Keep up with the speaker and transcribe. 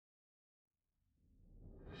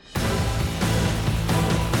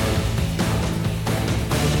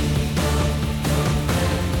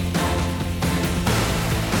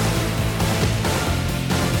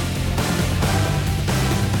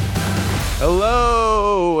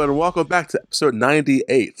Hello, and welcome back to episode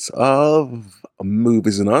 98 of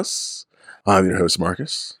Movies and Us. I'm your host,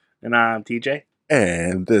 Marcus. And I'm TJ.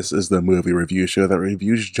 And this is the movie review show that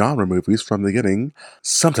reviews genre movies from the beginning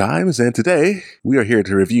sometimes. And today, we are here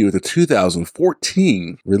to review the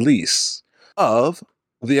 2014 release of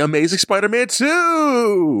The Amazing Spider-Man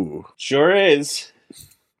 2! Sure is.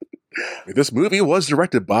 This movie was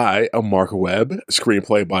directed by Mark Webb,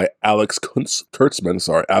 screenplay by Alex Kurtzman,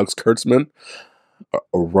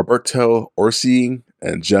 Roberto Orci,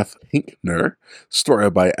 and Jeff Pinkner, story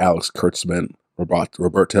by Alex Kurtzman,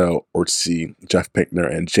 Roberto Orci, Jeff Pinkner,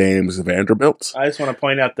 and James Vanderbilt. I just want to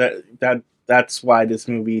point out that's why this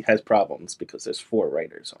movie has problems, because there's 4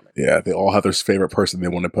 writers on it. Yeah, they all have their favorite person they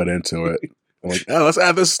want to put into it. Like, oh, let's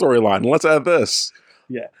add this storyline. Let's add this.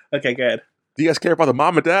 Yeah. Okay, good. Do you guys care about the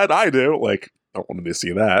mom and dad? I do. Like, I don't want to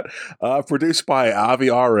see that. Produced by Avi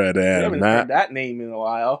Arad and I haven't heard that name in a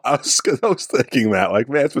while. I was thinking that. Like,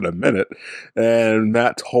 man, it's been a minute. And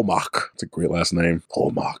Matt Tolmach. It's a great last name.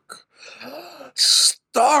 Tolmach.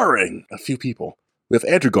 Starring a few people. We have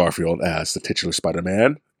Andrew Garfield as the titular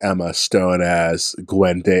Spider-Man. Emma Stone as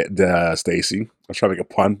Gwen Stacy. I was trying to make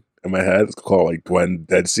a pun in my head. It's called like Gwen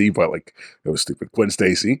Dead Sea, but like it was stupid. Gwen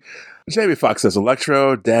Stacy. Jamie Foxx as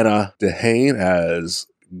Electro. Dana DeHaan as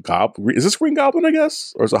Is this Green Goblin, I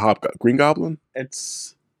guess? Or is it Green Goblin?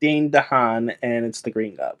 It's Dane DeHaan, and it's the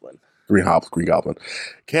Green Goblin. Green Goblin.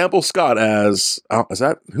 Campbell Scott as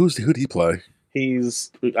who'd he play?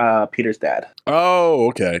 He's Peter's dad. Oh,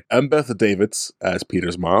 okay. Embeth Davids as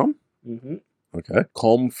Peter's mom. Mm-hmm. Okay.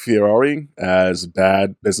 Colm Ferrari as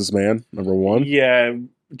bad businessman number 1. Yeah,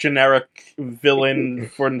 generic villain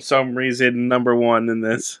for some reason number 1 in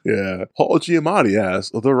this. Yeah. Paul Giamatti as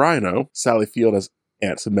the Rhino. Sally Field as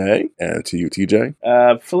Aunt May. And to you,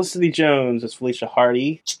 TJ. Felicity Jones as Felicia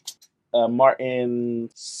Hardy. Martin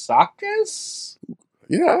Sakis?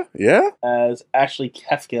 Yeah. As Ashley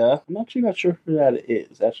Kefka. I'm actually not sure who that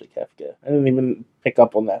is, Ashley Kefka. I didn't even pick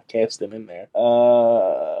up on that casting in there.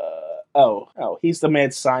 Oh, he's the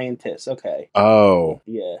mad scientist. Okay. Oh.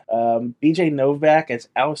 Yeah. BJ Novak as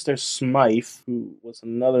Alistair Smythe, who was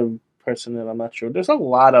another person that I'm not sure. There's a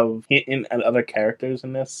lot of hinting at other characters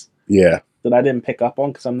in this. Yeah. That I didn't pick up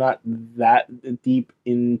on because I'm not that deep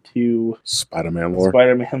into Spider-Man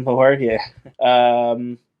lore. Yeah.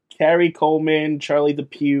 Carrie Coleman, Charlie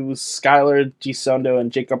DePew, Skylar Gisondo,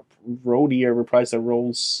 and Jacob Rodier reprised their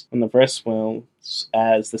roles in the first film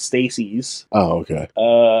as the Stacys. Oh, okay.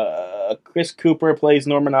 Chris Cooper plays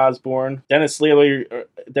Norman Osborn. Dennis Leary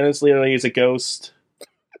is a ghost.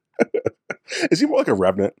 Is he more like a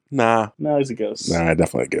revenant? Nah. No, he's a ghost. Nah,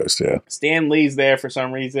 definitely a ghost, yeah. Stan Lee's there for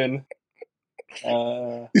some reason.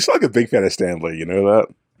 You sound like a big fan of Stan Lee, you know that?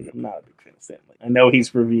 I'm not a big fan of Stan Lee. I know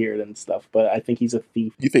he's revered and stuff, but I think he's a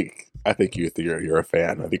thief. I think you're a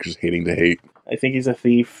fan. I think you're just hating to hate. I think he's a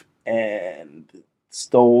thief and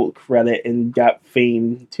stole credit and got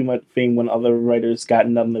fame, too much fame when other writers got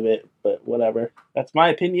none of it, but whatever. That's my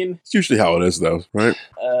opinion. It's usually how it is, though, right?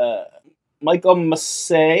 Michael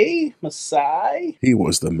Masai. He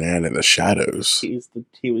was the man in the shadows. He's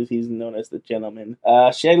known as the gentleman.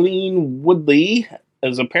 Shailene Woodley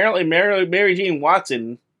is apparently Mary Jane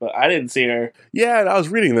Watson, but I didn't see her. Yeah, and I was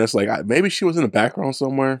reading this, like, maybe she was in the background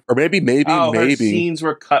somewhere. Or maybe. Her scenes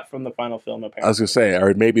were cut from the final film, apparently. I was going to say,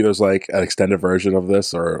 or maybe there's, like, an extended version of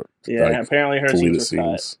this, or... Yeah, like, apparently her scenes were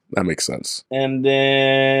cut. That makes sense. And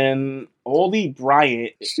then Oldie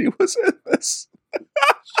Bryant. She was in this.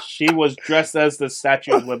 She was dressed as the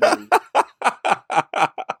Statue of Liberty.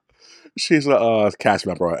 She's a cast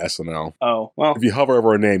member on SNL. Oh, well. If you hover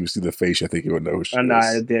over her name, you see the face, I think you would know who she is. No,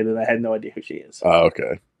 I did, and I had no idea who she is. Oh,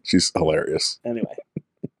 okay. She's hilarious. Anyway,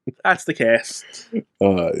 that's the cast.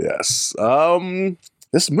 Yes.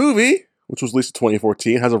 This movie, which was released in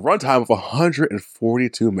 2014, has a runtime of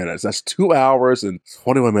 142 minutes. That's 2 hours and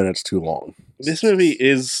 21 minutes too long. This movie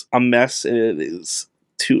is a mess, and it is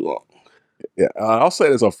too long. Yeah, I'll say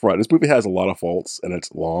this up front. This movie has a lot of faults, and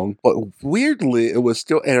it's long. But weirdly, it was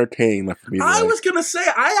still entertaining enough for me. I was going to say,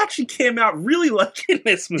 I actually came out really liking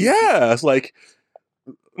this movie. Yeah, it's like,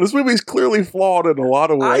 this movie is clearly flawed in a lot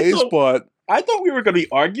of ways, but... I thought we were going to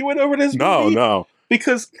be arguing over this movie. No.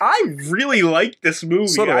 Because I really like this movie.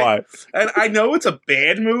 So do I. And I know it's a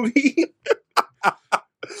bad movie.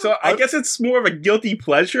 So I guess it's more of a guilty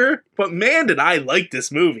pleasure, but man, did I like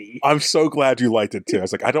this movie. I'm so glad you liked it too. I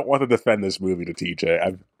was like, I don't want to defend this movie to TJ.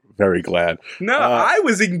 I'm very glad. No, I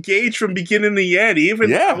was engaged from beginning to end.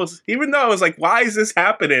 Even though I was like, "Why is this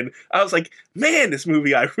happening?" I was like, "Man, this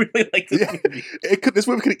movie! I really like this movie."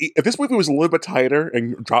 If this movie was a little bit tighter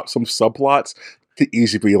and dropped some subplots, it could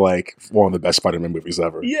easily be like one of the best Spider-Man movies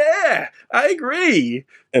ever. Yeah, I agree.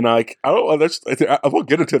 And like, I won't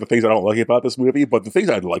get into the things I don't like about this movie, but the things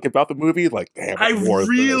I like about the movie, like, damn, I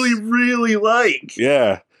really like.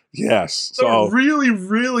 Yeah. Yes. So really,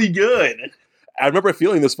 really good. I remember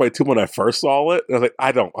feeling this way too when I first saw it. And I was like,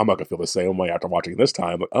 I'm not gonna feel the same way after watching this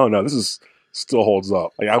time. Like, oh no, still holds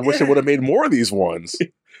up. Like, I wish it would have made more of these ones.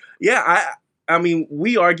 Yeah, I mean,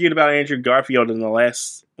 we argued about Andrew Garfield in the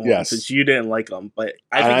last one since you didn't like him, but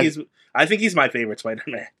I think he's my favorite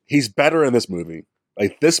Spider-Man. He's better in this movie.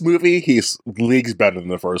 Like, this movie, he's leagues better than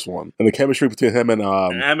the first one. And the chemistry between him and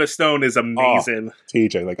Emma Stone is amazing.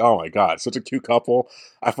 TJ, like, oh my god, such a cute couple.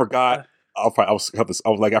 I forgot. I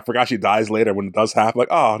forgot she dies later when it does happen. Like,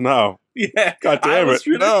 oh no. Yeah. God damn it.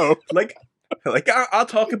 Really, no. Like I'll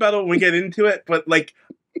talk about it when we get into it, but like,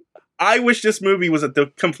 I wish this movie was a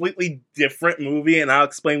completely different movie, and I'll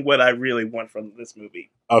explain what I really want from this movie.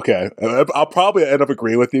 Okay. I'll probably end up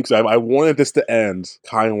agreeing with you because I wanted this to end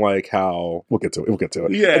kind of like how... We'll get to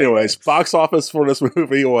it. Yeah. Anyways, box office for this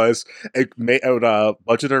movie was... It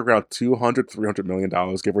budgeted around $300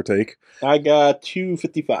 million, give or take. I got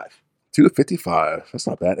 $255. $255. That's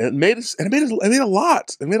not bad. It made a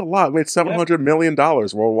lot. It made $700 million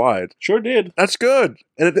worldwide. Sure did. That's good.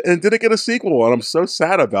 And it didn't get a sequel, and I'm so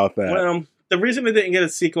sad about that. Well, the reason it didn't get a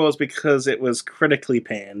sequel is because it was critically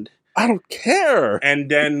panned. I don't care.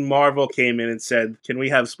 And then Marvel came in and said, "Can we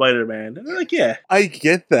have Spider-Man?" And they're like, "Yeah." I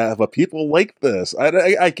get that, but people like this.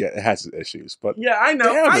 I get it has its issues, but yeah, I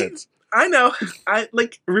know. Damn it. I know. I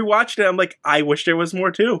like rewatched it. I'm like, I wish there was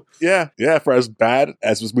more too. Yeah. For as bad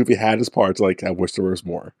as this movie had its parts, like, I wish there was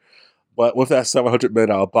more. But with that $700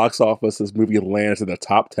 million box office, this movie lands in the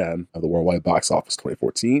top 10 of the worldwide box office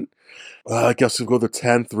 2014. I guess we'll go to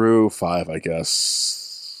 10 through 5, I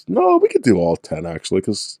guess. No, we could do all 10, actually,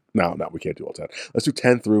 because... No, we can't do all 10. Let's do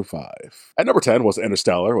 10 through 5. At number 10 was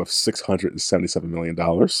Interstellar with $677 million.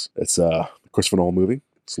 It's a Christopher Nolan movie.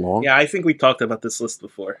 It's long. Yeah, I think we talked about this list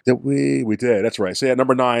before. Did we? We did. That's right. So yeah,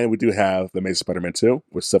 number 9, we do have The Amazing Spider-Man 2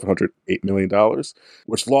 with $708 million,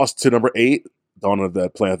 which lost to number 8, Dawn of the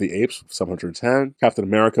Planet of the Apes, 710. Captain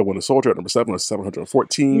America: Winter Soldier at number 7 with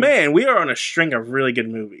 714. Man, we are on a string of really good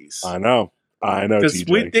movies. I know. Because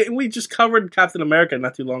we just covered Captain America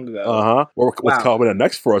not too long ago. Uh-huh. What's coming in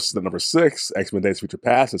next for us is the number 6, X-Men: Days of Future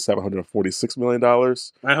Past at $746 million.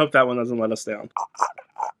 I hope that one doesn't let us down.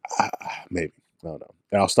 Maybe. I don't know.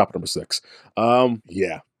 And I'll stop at number 6.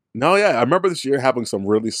 Yeah. No, yeah. I remember this year having some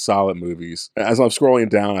really solid movies. As I'm scrolling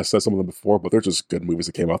down, I said some of them before, but they're just good movies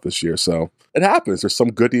that came out this year. So it happens. There's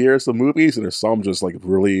some good years of movies, and there's some just like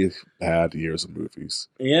really bad years of movies.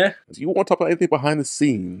 Yeah. Do you want to talk about anything behind the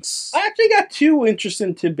scenes? I actually got 2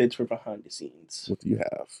 interesting tidbits for behind the scenes. What do you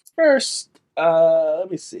have? First,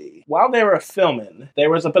 let me see. While they were filming, there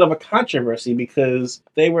was a bit of a controversy because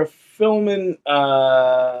they were filming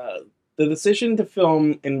the decision to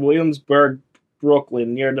film in Williamsburg,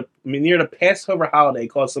 Brooklyn, near the Passover holiday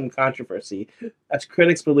caused some controversy, as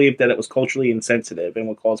critics believed that it was culturally insensitive and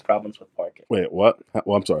would cause problems with parking. Wait, what?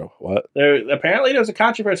 Well, I'm sorry, what? Apparently there was a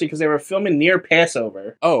controversy because they were filming near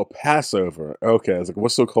Passover. Oh, Passover. Okay, I was like,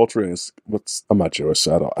 what's so culturally? I'm not Jewish,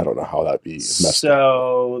 so I don't know how that'd be messed up.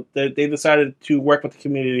 So they decided to work with the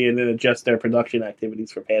community and then adjust their production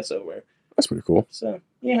activities for Passover. That's pretty cool. So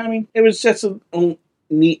yeah, I mean, it was just a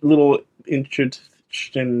neat little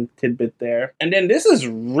interesting tidbit there. And then this is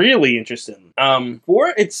really interesting.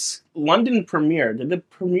 For its London premiere, did it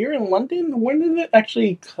premiere in London? When did it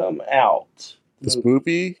actually come out? This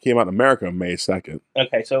movie came out in America on May 2nd.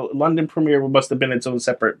 Okay, so London premiere must have been its own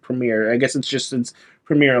separate premiere. I guess it's just its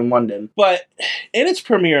premiere in London. But in its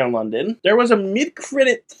premiere in London, there was a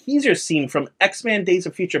mid-credit teaser scene from X-Men: Days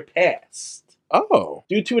of Future Past. Oh.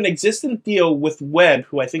 Due to an existing deal with Webb,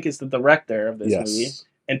 who I think is the director of this movie,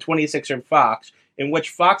 and 20th Century Fox, in which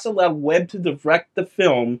Fox allowed Webb to direct the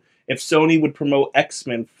film if Sony would promote the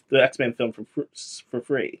X-Men film for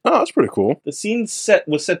free. Oh, that's pretty cool. The scene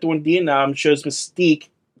was set during Vietnam, shows Mystique,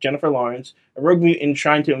 Jennifer Lawrence, a rogue mutant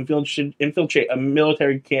trying to infiltrate a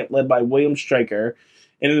military camp led by William Stryker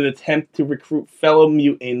in an attempt to recruit fellow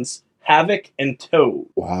mutants Havoc and Toad.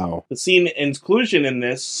 Wow. The scene inclusion in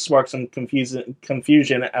this sparked some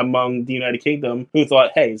confusion among the United Kingdom, who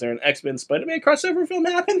thought, hey, is there an X-Men Spider-Man crossover film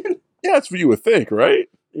happening? Yeah, that's what you would think, right?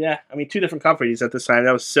 Yeah, I mean, 2 different companies at this time.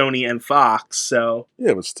 That was Sony and Fox, so...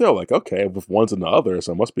 Yeah, but still, like, okay, with one's and the other,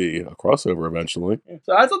 so it must be a crossover eventually. Yeah.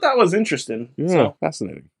 So I thought that was interesting. Yeah,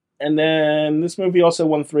 fascinating. And then this movie also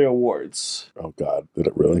won 3 awards. Oh God, did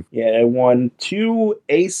it really? Yeah, it won 2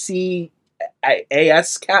 ASCAP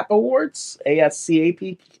awards.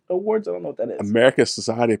 ASCAP awards. I don't know what that is. American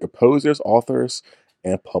Society of Composers, Authors,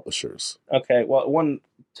 and Publishers. Okay, well, it won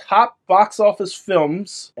top box office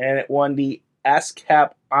films, and it won the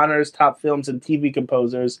ASCAP Honors Top Films and TV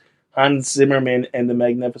Composers, Hans Zimmerman and the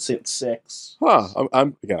Magnificent Six. Huh. I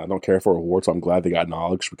don't care for awards, so I'm glad they got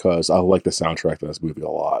acknowledged because I like the soundtrack to this movie a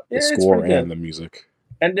lot. Yeah, The it's score pretty and good. the music.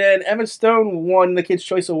 And then Emma Stone won the Kids'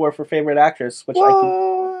 Choice Award for Favorite Actress, which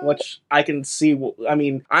I can see. I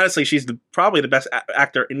mean, honestly, she's probably the best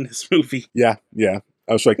actor in this movie. Yeah.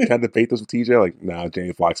 I was like, can I debate this with TJ? Like, nah,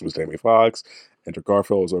 Jamie Foxx was Jamie Foxx. Andrew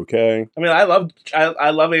Garfield was okay. I mean, I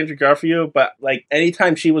love Andrew Garfield, but like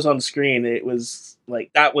anytime she was on screen, it was like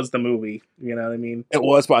that was the movie. You know what I mean? It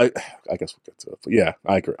was, but I guess we'll get to it. But yeah,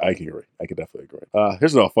 I agree. I can agree. I can definitely agree.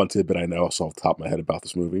 Here's another fun tidbit I know off the top of my head about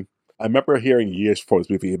this movie. I remember hearing years before this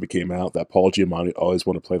movie even came out that Paul Giamatti always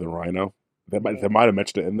wanted to play the Rhino. They might have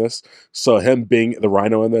mentioned it in this. So him being the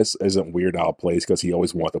Rhino in this isn't Weird Al plays because he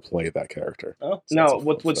always wanted to play that character. Oh So no!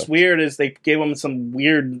 What's weird is they gave him some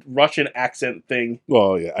weird Russian accent thing.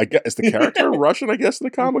 Well, yeah, I guess is the character Russian? I guess in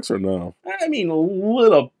the comics or no? I mean, a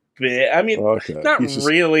little bit. I mean, Okay, not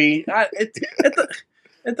really.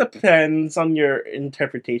 It depends on your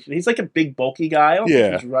interpretation. He's like a big, bulky guy. I don't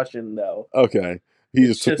think he's Russian though. Okay, he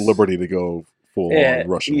just took just- liberty to go full on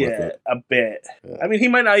Russian with it. A bit. Yeah. I mean, he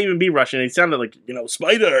might not even be Russian. He sounded like,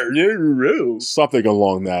 spider. Something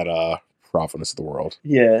along that province of the world.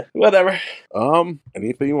 Yeah, whatever.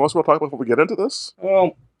 Anything else we'll talk about before we get into this?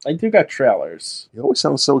 Well, I do got trailers. You always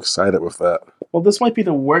sound so excited with that. Well, this might be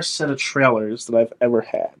the worst set of trailers that I've ever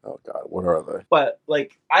had. Oh God, what are they? But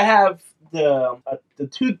like, I have the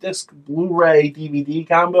 2-disc Blu-ray DVD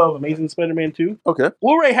combo of Amazing Spider-Man 2. Okay,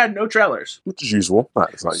 Blu-ray had no trailers, which is usual.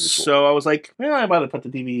 It's not usual. so I was like, well, I'm about to put the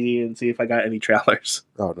DVD and see if I got any trailers.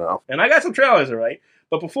 Oh no. And I got some trailers, all right.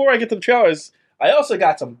 But before I get to the trailers, I also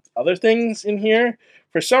got some other things in here.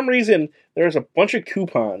 For some reason, there's a bunch of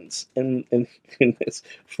coupons in this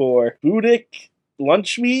for Budick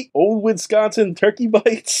lunch meat, Old Wisconsin turkey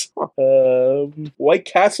bites, White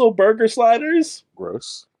Castle burger sliders.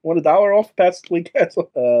 Gross. $1 off past White Castle.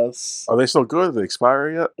 Are they still good? Did they expire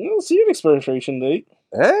yet? I don't see an expiration date.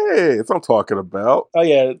 Hey, that's what I'm talking about. Oh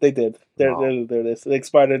yeah, they did. There Wow. it is. They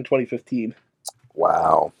expired in 2015.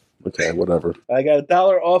 Wow. Okay, whatever. I got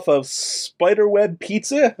 $1 off of Spiderweb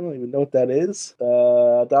Pizza. I don't even know what that is.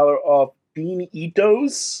 $1 off Bean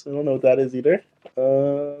Eatos. I don't know what that is either.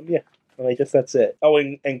 Yeah. And I guess that's it. Oh,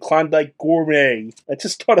 and Klondike Gourmet. I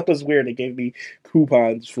just thought it was weird. They gave me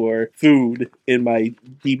coupons for food in my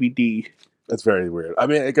DVD. That's very weird. I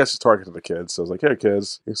mean, I guess it's targeted to the kids. So it's like, hey,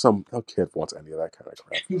 kids, no kid wants any of that kind of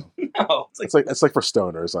crap. No, It's like for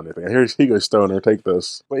stoners or anything. Here you go, stoner. Take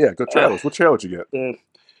this. But yeah, good trailers. What trailer did you get?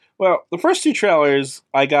 Well, the first 2 trailers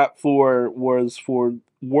I got was for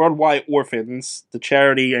Worldwide Orphans, the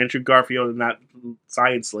charity Andrew Garfield and that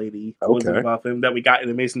science lady was Okay. involved in that we got in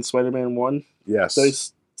Amazing Spider-Man 1. Yes.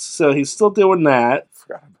 So he's still doing that.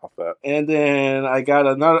 Forgot about that. And then I got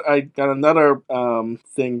another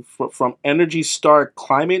thing from Energy Star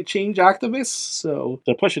climate change activists. So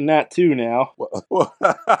they're pushing that too now.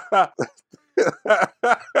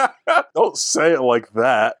 Don't say it like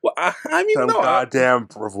that. Well, I mean, Some no, goddamn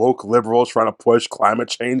provoke liberals trying to push climate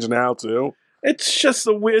change now too. it's just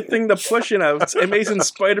a weird thing to push in a Amazing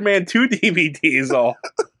Spider-Man 2 DVD is all.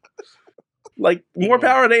 Like, more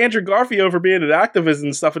power to Andrew Garfield for being an activist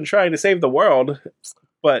and stuff and trying to save the world.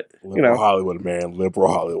 But, Liberal Hollywood, man.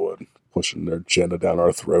 Liberal Hollywood. Pushing their agenda down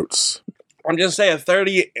our throats. I'm just saying a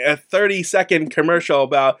 30-second commercial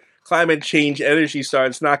about climate change Energy Star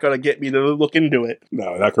is not going to get me to look into it.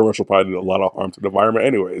 No, that commercial probably did a lot of harm to the environment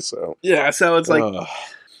anyway, so. Yeah, so it's like...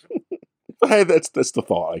 hey, that's the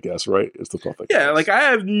thought, I guess, right? It's the thought that Yeah, counts. like, I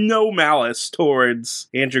have no malice towards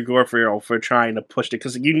Andrew Garfield for trying to push it,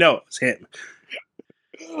 because you know it was him.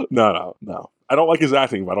 No. I don't like his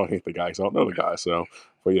acting, but I don't hate the guy, because I don't know the guy, so.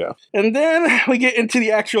 But yeah. And then we get into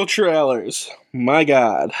the actual trailers. My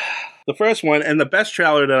God. The first one, and the best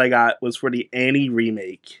trailer that I got, was for the Annie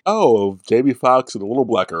remake. Oh, Jamie Foxx and the Little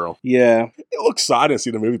Black Girl. Yeah. It looks sad to see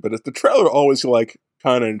the movie, but the trailer always, like,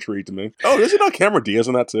 kind of intrigued me. Oh, isn't that Cameron Diaz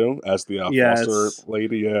in that, too? As the Yes. foster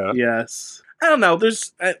lady, yeah. Yes. I don't know.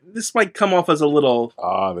 There's this might come off as a little...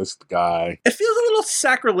 This guy. It feels a little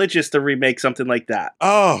sacrilegious to remake something like that.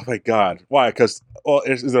 Oh, my God. Why? Because, well,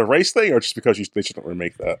 is it a race thing, or just because they shouldn't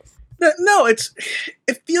remake that? No, it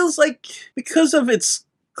feels like because of its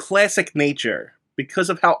classic nature, because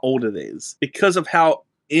of how old it is, because of how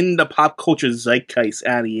in the pop culture zeitgeist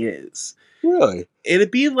Annie is, Really?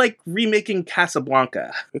 It'd be like remaking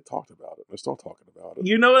Casablanca. They talked about it. They're still talking about it.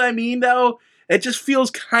 You know what I mean, though? It just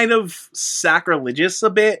feels kind of sacrilegious a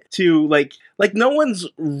bit to like no one's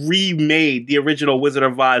remade the original Wizard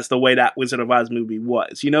of Oz the way that Wizard of Oz movie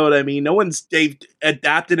was. You know what I mean? They've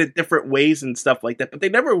adapted it different ways and stuff like that, but they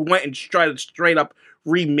never went and tried to straight up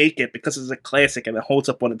remake it because it's a classic and it holds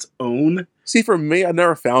up on its own. See, for me, I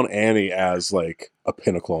never found Annie as like a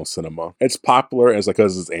pinnacle in cinema. It's popular as like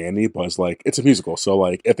because it's Annie, but it's like it's a musical. So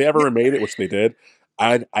like if they ever remade it, which they did,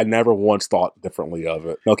 I never once thought differently of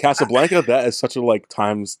it. Now Casablanca, that is such a like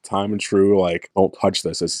time and true like don't touch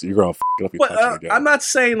this. You're gonna f it if you touch it again. I'm not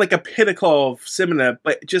saying like a pinnacle of cinema,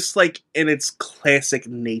 but just like in its classic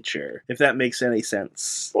nature, if that makes any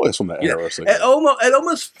sense. Well, it's from that era. So It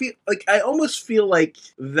almost feel like I almost feel like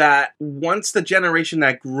that once the generation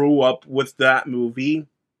that grew up with that movie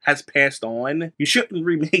has passed on, you shouldn't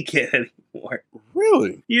remake it anymore.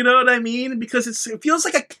 Really? You know what I mean? Because it feels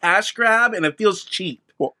like a cash grab and it feels cheap.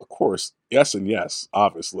 Well, of course, yes and yes,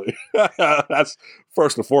 obviously. That's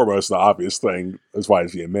first and foremost the obvious thing is why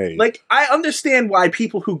it's being made. Like, I understand why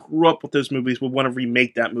people who grew up with those movies would want to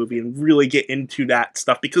remake that movie and really get into that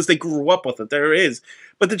stuff because they grew up with it. There is.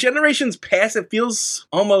 But the generations past, it feels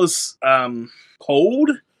almost cold.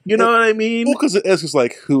 You know what I mean? Well, because it is just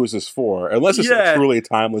like, who is this for? Unless it's truly a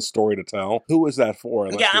timeless story to tell, who is that for?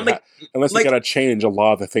 Unless they gotta change a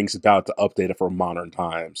lot of the things about to update it for modern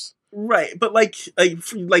times. Right, but like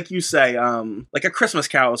you say, like A Christmas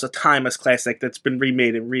Carol is a timeless classic that's been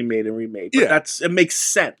remade and remade and remade. But it makes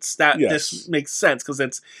sense. This makes sense because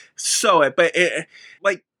it's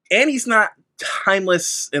like Annie's not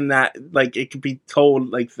timeless in that like it could be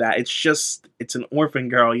told like that. It's an orphan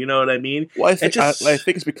girl, you know what I mean? Well, I think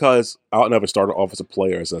it's because I don't know if it started off as a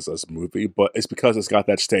play or as a movie, but it's because it's got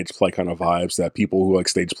that stage play kind of vibes that people who like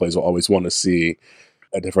stage plays will always want to see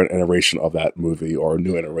a different iteration of that movie or a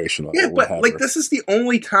new iteration of it. Yeah, but like this is the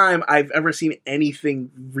only time I've ever seen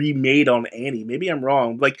anything remade on Annie. Maybe I'm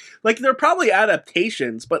wrong. Like there are probably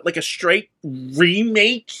adaptations, but like a straight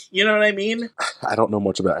remake, you know what I mean? I don't know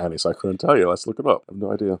much about Annie, so I couldn't tell you. Let's look it up. I have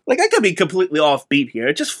no idea. Like I could be completely offbeat here.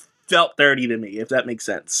 It just felt dirty to me, if that makes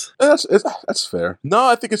sense. That's fair. No,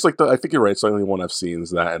 I think it's like I think you're right. It's the only one I've seen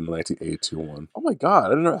is that in the 1982 one. Oh my god, I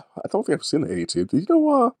don't know. I don't think I've seen the 82. Did you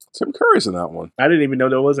know Tim Curry's in that one? I didn't even know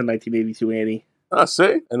there was a 1982 Annie.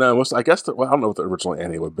 See? And then I guess I don't know what the original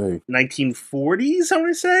Annie would be. 1940s, I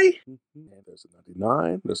want to say? Mm-hmm. There's a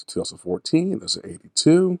 99, there's a 2014, there's an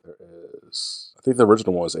 82. There is... I think the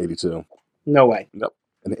original one was 82. No way. Nope.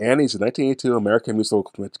 And Annie is a 1982 American musical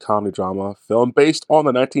comedy drama film based on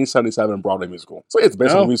the 1977 Broadway musical. So it's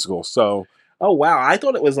based on a musical, so... Oh, wow. I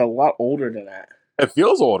thought it was a lot older than that. It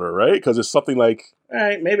feels older, right? Because it's something like... All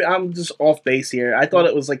right, maybe I'm just off base here. I thought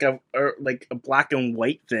it was like a black and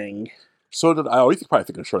white thing. So did I. Oh, you probably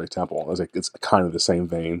think of Shirley Temple. It's kind of the same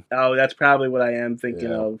vein. Oh, that's probably what I am thinking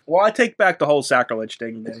of. Well, I take back the whole sacrilege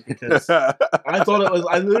thing then because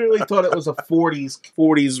I literally thought it was a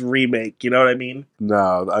 40s remake. You know what I mean?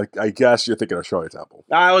 No, I guess you're thinking of Shirley Temple.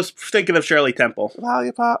 I was thinking of Shirley Temple.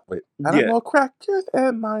 Lollipop. Wait, I don't know crackers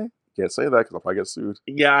and my. Can't say that because I'll probably get sued.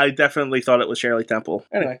 Yeah, I definitely thought it was Shirley Temple.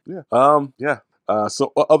 Anyway. Yeah.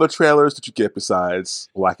 So what other trailers did you get besides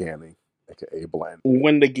Black Annie? AKA Blend.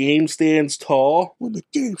 When the Game Stands Tall. When the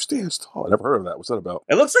Game Stands Tall. I never heard of that. What's that about?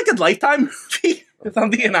 It looks like a Lifetime movie, if I'm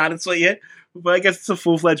being honest with you. But I guess it's a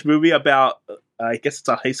full-fledged movie about, I guess it's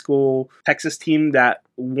a high school Texas team that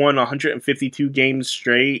won 152 games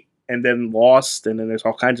straight and then lost, and then there's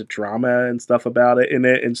all kinds of drama and stuff about it in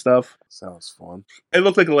it and stuff. Sounds fun. It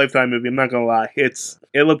looked like a Lifetime movie, I'm not gonna lie. It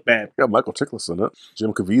looked bad. Got Michael Chiklis in it.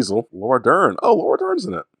 Jim Caviezel. Laura Dern. Oh, Laura Dern's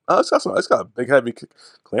in it. Oh, it's got a big heavy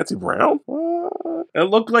Clancy Brown. What? It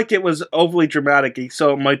looked like it was overly dramatic,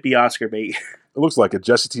 so it might be Oscar bait. It looks like it.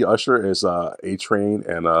 Jesse T. Usher is A-Train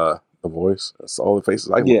and The Voice. That's all the faces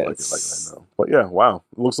I look like I know. But yeah, wow.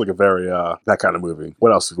 It looks like a very that kind of movie.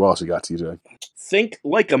 What else you got, TJ? Think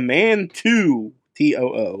Like a Man 2.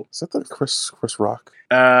 TOO. Is that the Chris Rock?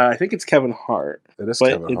 I think it's Kevin Hart. It is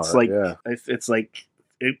Kevin Hart. It's like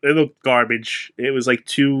it looked garbage. It was like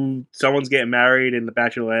someone's getting married and the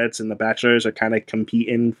bachelorettes and the bachelors are kind of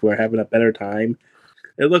competing for having a better time.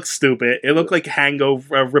 It looks stupid. It looked like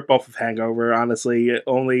Hangover, a ripoff of Hangover, honestly.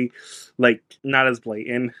 Only like not as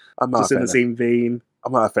blatant. I'm not just in the same vein.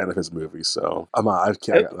 I'm not a fan of his movies, so I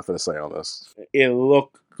got nothing to say on this. It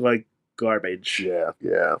looked like garbage.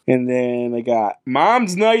 Yeah. And then I got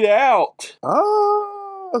Mom's Night Out.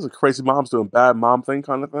 Oh, that's a crazy mom's doing bad mom thing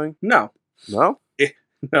kind of thing? No.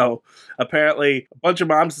 No. Apparently, a bunch of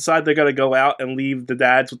moms decide they're going to go out and leave the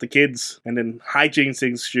dads with the kids, and then hijinks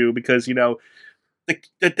ensue because,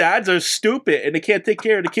 the dads are stupid and they can't take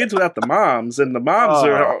care of the kids without the moms, and the moms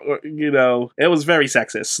are, it was very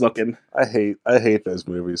sexist looking. I hate those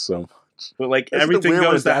movies so much. But like Isn't everything it weird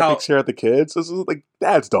goes when to dad how, takes care of the kids. This is like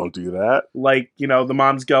dads don't do that. like, the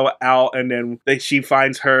moms go out and then she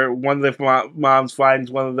finds one of the moms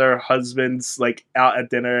finds one of their husbands like out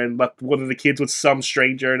at dinner and left one of the kids with some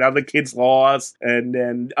stranger, and other kids lost, and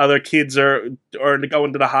then other kids are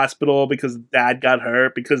going to the hospital because dad got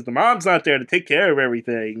hurt because the mom's not there to take care of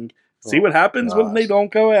everything. See what happens when they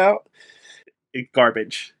don't go out?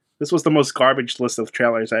 Garbage. This was the most garbage list of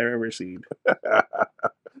trailers I've ever seen.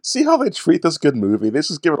 See how they treat this good movie? They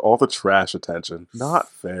just give it all the trash attention. Not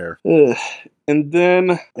fair. Ugh. And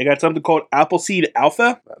then I got something called Appleseed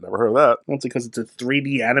Alpha. I never heard of that. That's because it's a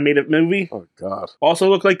 3D animated movie. Oh, God. Also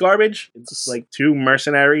look like garbage. It's like two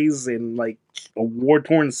mercenaries in like a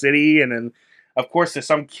war-torn city, and then of course there's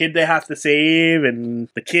some kid they have to save, and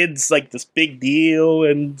the kid's like this big deal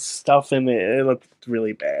and stuff, and it looked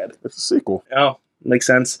really bad. It's a sequel. Oh, makes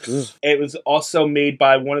sense. Yeah. It was also made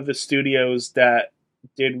by one of the studios that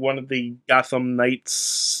did one of the Gotham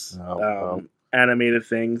Knights animated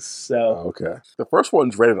things. So Okay. The first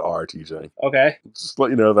one's rated R, TJ. okay, Just let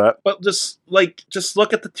you know that. but just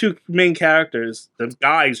look at the two main characters. The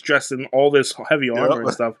guy's dressed in all this heavy armor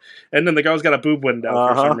and stuff, and then the girl's got a boob window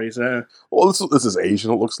for some reason. Well, this is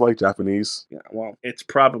Asian, it looks like. Japanese. Yeah, well, it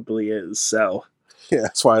probably is. So Yeah,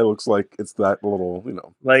 that's why it looks like it's that little,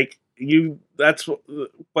 like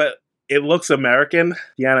but it looks American,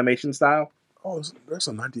 the animation style. Oh, there's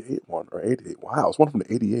a 98 one, or 88. Wow, it's one from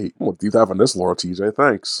the 88. I'm going to deep dive on this, Laura TJ.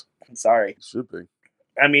 Thanks. I'm sorry. It should be.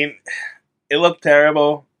 I mean, it looked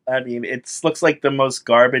terrible. I mean, it looks like the most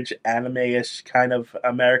garbage anime-ish kind of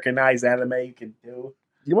Americanized anime you can do.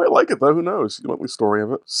 You might like it, though. Who knows? You might like the story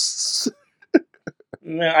of it.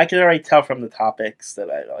 Yeah, I can already tell from the topics that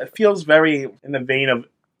it feels very in the vein of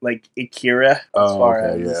like Akira, as far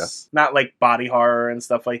as not like body horror and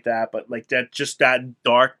stuff like that, but like that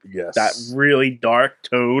dark, that really dark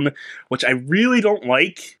tone, which I really don't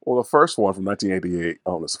like. Well, the first one from 1988, I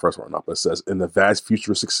don't know, it's the first one or not, but it says, in the vast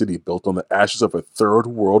futuristic city built on the ashes of a third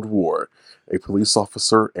world war, a police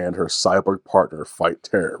officer and her cyborg partner fight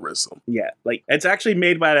terrorism. Yeah, like it's actually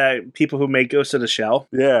made by the people who made Ghost of the Shell.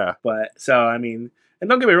 Yeah. But so, I mean, and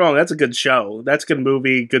don't get me wrong, that's a good show. That's a good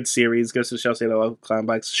movie, good series. Ghost of the Shell, Sailor Local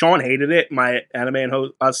Complex. Sean hated it. My anime and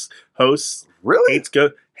hosts really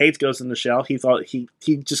hates Ghost in the Shell. He thought he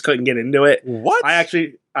just couldn't get into it. What? I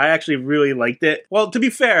actually really liked it. Well, to be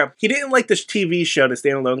fair, he didn't like this TV show, The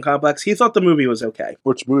Standalone Complex. He thought the movie was okay.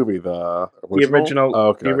 Which movie? The original?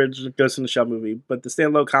 Okay. The original Ghost in the Shell movie. But The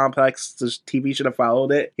Standalone Complex, the TV should have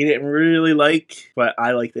followed it. He didn't really like, but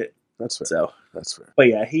I liked it. That's fair. So that's fair. But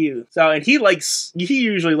yeah, he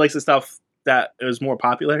usually likes the stuff that is more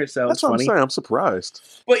popular. So that's it's what funny. I'm saying. I'm surprised.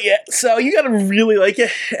 But yeah, so you gotta really like it,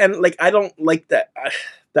 and like I don't like that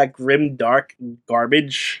grim dark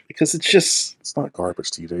garbage because it's not garbage,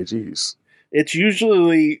 TJ. Jeez. It's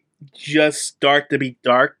usually just dark to be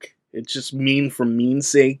dark. It's just mean for mean's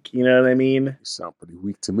sake. You know what I mean? You sound pretty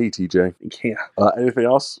weak to me, TJ. Yeah. Anything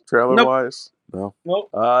else trailer wise? No. Nope.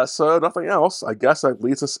 So nothing else. I guess that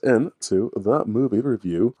leads us into the movie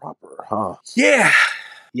review proper, huh? Yeah.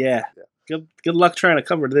 Good luck trying to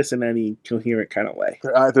cover this in any coherent kind of way.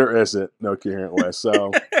 There isn't no coherent way.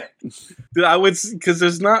 So I would, because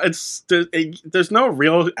there's no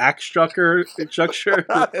real act structure in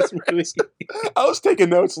this movie. I was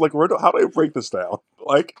taking notes like, how do I break this down?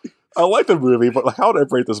 Like, I like the movie, but like, how do I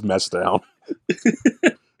break this mess down?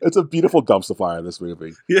 It's a beautiful dumpster fire, this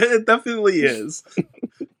movie. Yeah, it definitely is.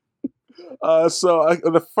 So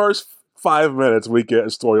the first 5 minutes, we get a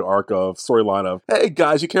storyline of, hey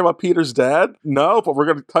guys, you care about Peter's dad? No, but we're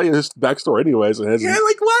going to tell you his backstory anyways. And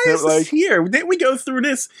why is this here? Didn't we go through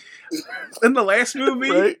this in the last movie?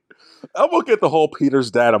 Right? I will get the whole Peter's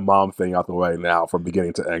dad and mom thing out the way now from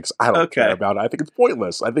beginning to end. I don't care about it. I think it's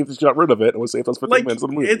pointless. I think they should get rid of it and we'll save us 15 minutes of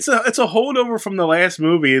the movie. It's a holdover from the last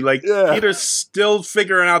movie. Like, Peter's still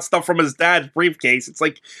figuring out stuff from his dad's briefcase. It's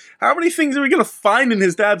like, how many things are we going to find in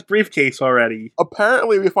his dad's briefcase already?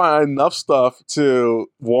 Apparently, we find enough stuff to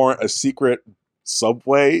warrant a secret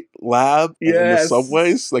subway lab in the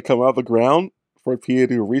subways that come out of the ground for Peter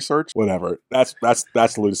to do research. Whatever. That's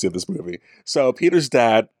the lunacy of this movie. So, Peter's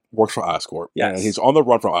dad works for Oscorp. Yes. And he's on the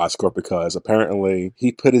run from Oscorp because apparently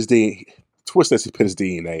he put his DNA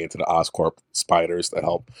into the Oscorp spiders to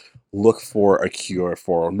help look for a cure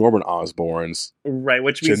for Norman Osborn's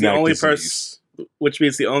which means the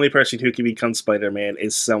only person who can become Spider-Man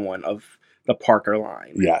is someone of the Parker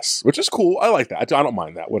line. Yes, which is cool. I like that. I don't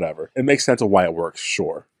mind that. Whatever. It makes sense of why it works.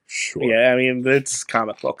 Sure. Yeah, I mean, it's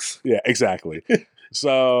comic books. Yeah, exactly.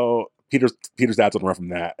 So Peter's dad's on the run from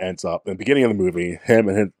that. Ends up in the beginning of the movie, him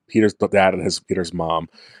and Peter's dad and Peter's mom,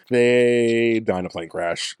 they die in a plane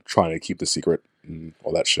crash trying to keep the secret and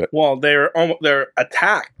all that shit. Well, they're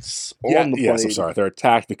attacked on the plane. Yes, I'm sorry. They're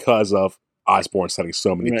attacked because of Osborn sending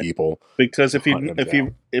so many Right. people. Because if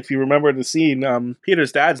you remember the scene,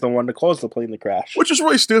 Peter's dad's the one that caused the plane to crash. Which is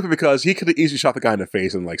really stupid because he could have easily shot the guy in the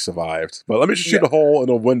face and like survived. But let me just shoot a hole in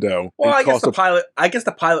a window. Well, I guess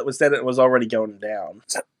the pilot was dead and it was already going down.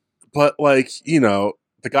 But like, the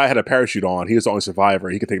guy had a parachute on. He was the only survivor.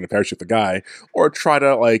 He could take the parachute with the guy, or try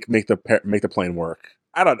to like make the plane work.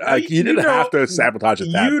 I don't. You didn't have to sabotage it.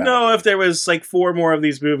 If there was like 4 more of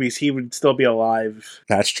these movies, he would still be alive.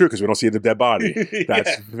 That's true because we don't see the dead body.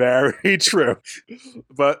 That's very true.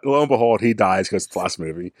 But lo and behold, he dies because it's the last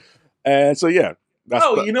movie, and so yeah.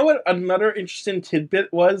 You know what? Another interesting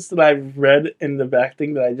tidbit was that I read in the back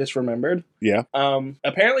thing that I just remembered. Yeah.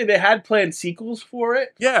 Apparently they had planned sequels for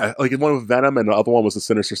it. Yeah, like one with Venom and the other one was the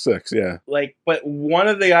Sinister Six. Yeah. But one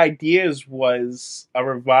of the ideas was a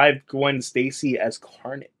revived Gwen Stacy as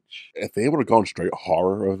Carnage. If they would have gone straight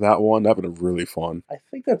horror of that one, that would have been really fun. I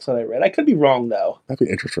think that's what I read. I could be wrong though. That'd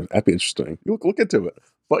be interesting. You look into it.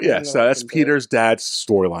 But yeah, so that's Peter's dad's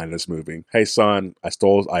storyline in this movie. Hey son,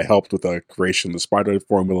 I helped with the creation of the spider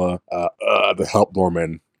formula to help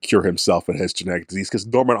Norman cure himself and his genetic disease, because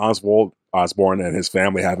Norman Osborn and his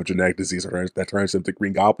family have a genetic disease that turns into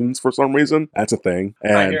green goblins for some reason. That's a thing.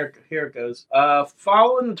 And here it goes.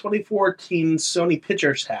 Following the 2014 Sony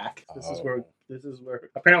Pictures hack, this is where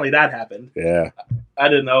apparently that happened. Yeah. I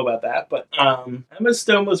didn't know about that, but Emma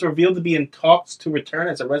Stone was revealed to be in talks to return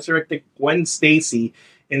as a resurrected Gwen Stacy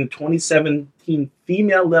in the 2017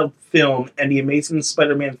 female-led film and The Amazing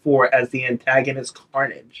Spider-Man 4 as the antagonist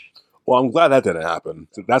Carnage. Well, I'm glad that didn't happen.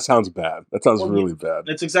 That sounds bad. That sounds really bad.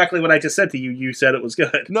 That's exactly what I just said to you. You said it was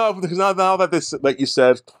good. No, because now that this, like you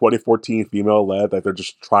said, 2014 female-led, like they're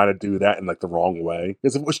just trying to do that in like the wrong way.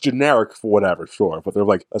 Because it was generic for whatever, sure, but they're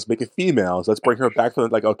like, let's make it female. So let's bring her back from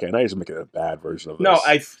like, okay, now you're just making a bad version of this. No,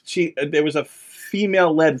 there was a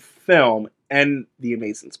female-led film and The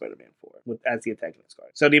Amazing Spider-Man 4 as the antagonist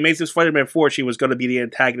Carnage. So The Amazing Spider-Man 4, she was going to be the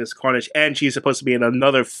antagonist Carnage, and she's supposed to be in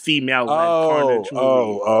another female-led Carnage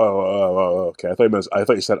movie. Okay. I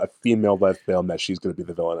thought you said a female-led film that she's going to be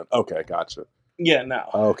the villain in. Okay, gotcha. Yeah, no.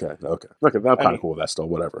 Okay. I'm kind of cool with that still,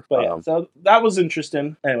 whatever. But yeah, so that was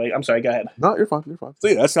interesting. Anyway, I'm sorry, go ahead. No, you're fine. So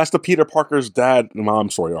yeah, that's the Peter Parker's dad and mom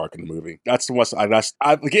story arc in the movie. I'm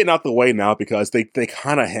getting out the way now because they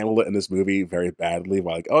kind of handled it in this movie very badly.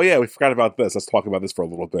 Like, oh yeah, we forgot about this. Let's talk about this for a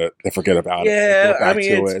little bit. They forget about it. Yeah, I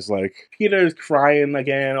mean, it's like Peter's crying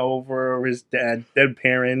again over his dead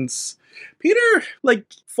parents. Peter,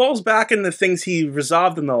 like, falls back into things he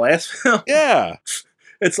resolved in the last film. Yeah.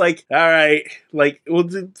 It's like, all right, like, well,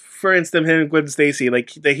 for instance, him and Gwen Stacy,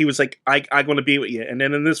 like, he was like, I want to be with you. And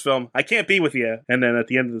then in this film, I can't be with you. And then at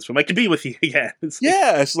the end of this film, I can be with you again.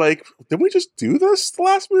 It's like, did we just do this the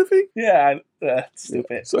last movie? Yeah,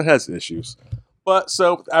 stupid. So it has issues. But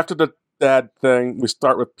so after the dad thing, we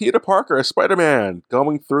start with Peter Parker as Spider-Man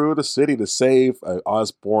going through the city to save an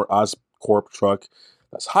Oscorp truck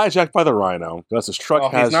that's hijacked by the Rhino. Because his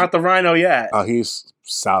truck he's not the Rhino yet. He's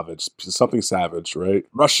savage. Something savage, right?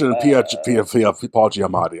 Russian Paul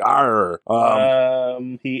Giamatti. Arr.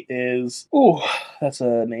 He is... Ooh, that's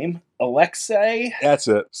a name. Alexei? That's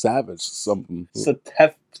it. Savage. Something.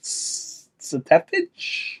 Satevich?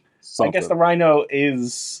 I guess the Rhino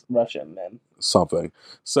is Russian, then. Something.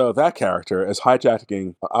 So that character is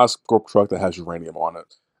hijacking an Oscorp truck that has uranium on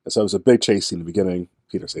it. And so it's a big chase scene in the beginning.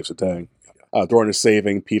 Peter saves the day. During the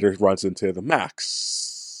saving, Peter runs into the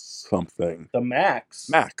Max something. The Max?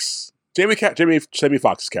 Max. Jamie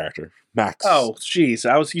Foxx's character. Max. Oh,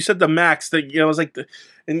 jeez. You said the Max. That I was like,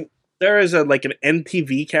 and there is an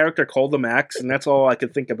MTV character called the Max, and that's all I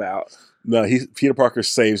could think about. No, Peter Parker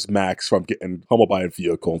saves Max from getting pummeled by a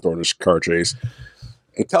vehicle and throwing his car chase.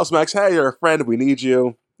 He tells Max, hey, you're a friend, we need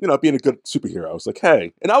you. Being a good superhero. It's like,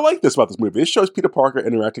 hey. And I like this about this movie. It shows Peter Parker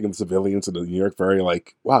interacting with civilians in New York very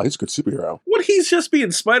like, wow, he's a good superhero. What, he's just being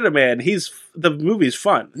Spider-Man. The movie's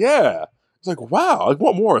fun. Yeah. It's like, wow, I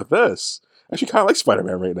want more of this. I actually kind of like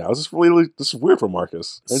Spider-Man right now. This is weird for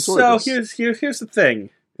Marcus. So here's the thing.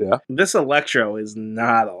 Yeah. This Electro is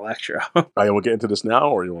not Electro. You want to get into this now,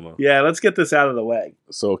 or you want to? Yeah, let's get this out of the way.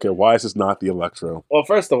 So, okay, why is this not the Electro? Well,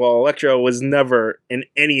 first of all, Electro was never in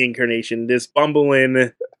any incarnation this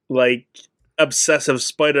bumbling, like, obsessive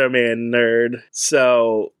Spider-Man nerd.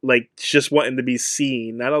 So, like, just wanting to be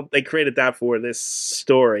seen. They created that for this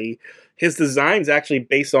story. His design's actually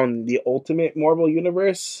based on the Ultimate Marvel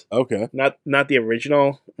Universe. Okay. Not the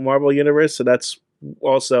original Marvel Universe. So that's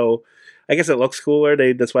also... I guess it looks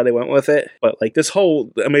cooler. That's why they went with it. But like this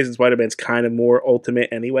whole Amazing Spider-Man's kind of more ultimate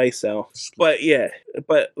anyway. So, but yeah,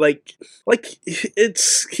 but like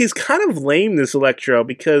he's kind of lame, this Electro,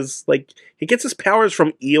 because like he gets his powers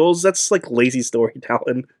from eels. That's like lazy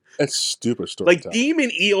storytelling. It's stupid storytelling. Like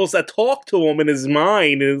demon eels that talk to him in his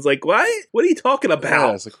mind, and it's like, what? What are you talking about?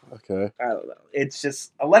 Yeah, it's like, okay. I don't know. It's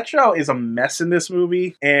just Electro is a mess in this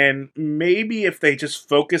movie, and maybe if they just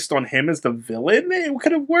focused on him as the villain, it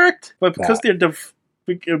could have worked. But because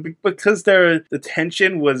the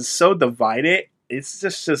tension was so divided, it's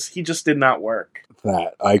just he just did not work.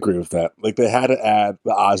 That I agree with that. Like they had to add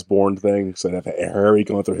the Osborn thing, so that Harry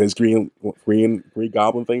going through his green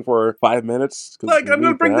Goblin thing for 5 minutes. Like I'm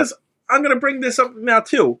gonna bring this up now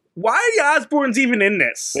too. Why are the Osborns even in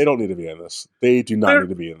this? They don't need to be in this. They do not need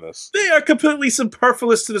to be in this. They are completely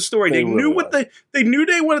superfluous to the story. They really knew they knew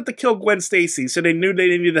they wanted to kill Gwen Stacy, so they knew they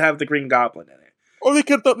needed to have the Green Goblin in it. Or they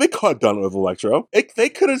could have done it with Electro. They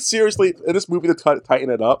could have seriously, in this movie, to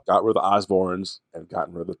tighten it up, got rid of the Osborns and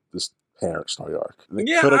gotten rid of this parent story arc. They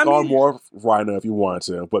could have gone more Rhino if you wanted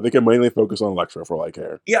to, but they can mainly focus on Electro for all I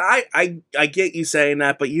care. Yeah, I get you saying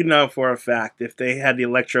that, but you know for a fact, if they had the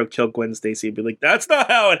Electro kill Gwen Stacy, it'd be like, that's not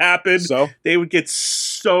how it happened. So they would get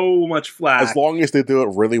so much flack. As long as they do it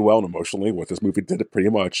really well and emotionally, what this movie did it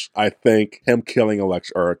pretty much, I think him killing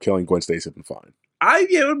Electro or killing Gwen Stacy would have been fine.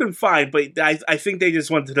 It would have been fine, but I think they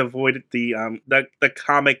just wanted to avoid the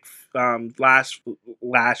comic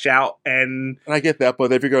lash out, and I get that,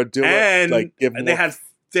 but if you're gonna do it, like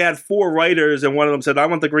they had 4 writers, and one of them said, "I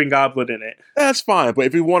want the Green Goblin in it." That's fine, but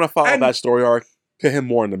if you want to follow that story arc, put him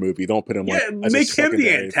more in the movie. Don't put him make him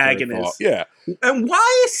the antagonist. Yeah, and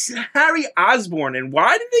why is Harry Osborn, and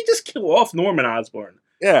why did they just kill off Norman Osborn?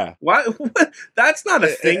 Yeah, why? That's not a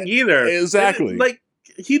thing either. Exactly, like.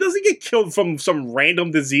 He doesn't get killed from some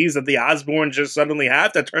random disease that the Osborns just suddenly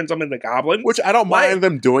have that turns them into goblins. Which I don't mind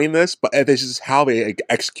them doing this, but this is how they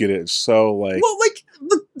execute it. So like, well, like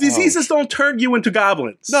the diseases don't turn you into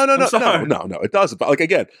goblins. No, it doesn't. But like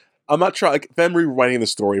again, I'm not trying like them rewriting the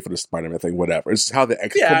story for the Spider-Man thing. Whatever. It's how they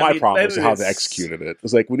problem is how they executed it.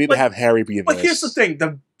 It's like we need to have Harry be in this. But here's the thing: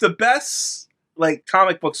 the best like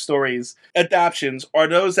comic book stories adaptions are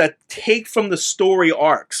those that take from the story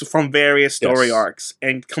arcs from various story arcs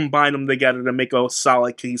and combine them together to make a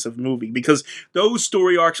solid cohesive movie, because those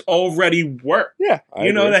story arcs already work. Yeah,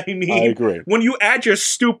 you know what I mean? I agree. When you add your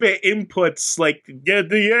stupid inputs like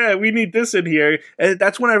we need this in here,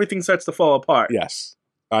 that's when everything starts to fall apart. Yes,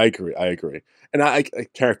 I agree. And I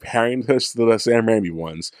comparing this to the Sam Raimi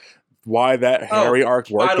ones, why that Harry arc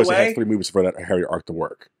worked, because it had 3 movies for that Harry arc to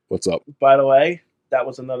work. What's up? By the way, that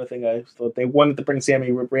was another thing I thought. They wanted to bring Sam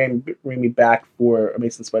Raimi back for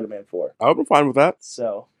Amazing Spider-Man 4. I would be fine with that.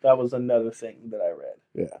 So that was another thing that I read.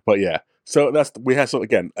 Yeah, but yeah. So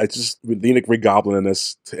again, I just we need a Green Goblin in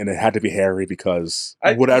this, and it had to be Harry because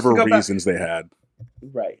whatever reasons they had.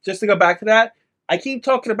 Right. Just to go back to that, I keep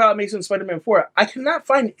talking about Amazing Spider-Man 4. I cannot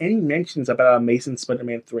find any mentions about Amazing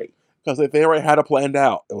Spider-Man 3. Because they already had it planned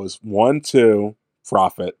out. It was 1, 2,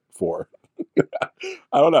 Prophet, 4.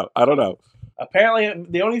 I don't know. Apparently,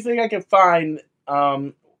 the only thing I can find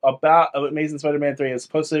about Amazing Spider-Man 3 is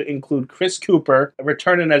supposed to include Chris Cooper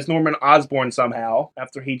returning as Norman Osborn somehow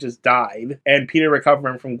after he just died, and Peter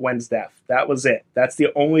recovering from Gwen's death. That was it. That's the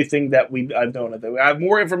only thing that I've known of. I have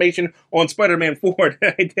more information on Spider-Man 4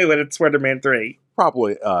 than I do at Spider-Man 3.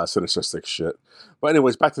 Probably Sinister Six shit. But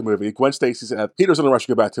anyways, back to the movie. Gwen Stacy's Peter's in a rush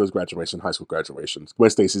to go back to his high school graduation. Gwen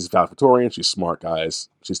Stacy's valedictorian. She's smart, guys.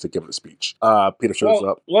 She's to give it a speech. Peter shows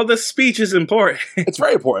up. Well, the speech is important. It's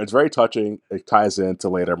very important. It's very touching. It ties into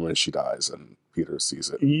later when she dies and Peter sees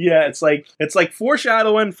it. Yeah, it's like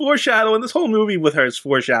foreshadowing. This whole movie with her is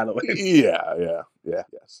foreshadowing. Yeah,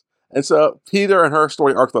 yes. And so Peter and her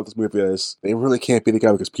story arc throughout this movie is they really can't be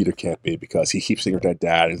together because Peter can't be, because he keeps seeing her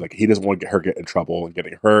dad. He's like, he doesn't want to get in trouble and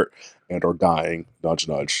getting hurt and or dying. Nudge,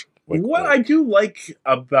 nudge. What I do like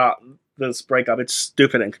about this breakup, it's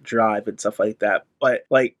stupid and contrived and stuff like that, but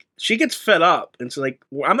like she gets fed up and she's like,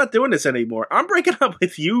 I'm not doing this anymore. I'm breaking up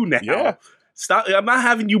with you now. Yeah. Stop! I'm not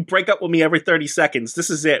having you break up with me every 30 seconds. This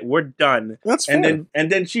is it. We're done. That's fair.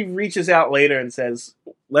 And then she reaches out later and says,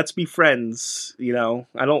 "Let's be friends." You know,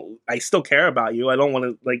 I still care about you. I don't want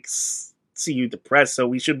to like see you depressed. So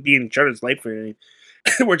we should be in each other's life for you.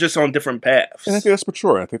 We're just on different paths. And I think that's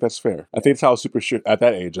mature. I think that's fair. I think it's how a superhero should, at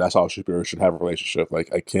that age, that's how a superhero should have a relationship.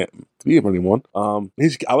 Like, I can't be with anyone.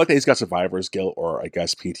 I like that he's got survivor's guilt, or I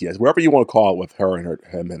guess PTSD, wherever you want to call it, with her and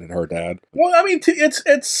him and her dad. Well, I mean,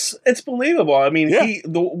 it's believable. I mean,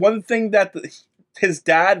 the one thing that his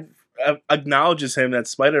dad acknowledges him as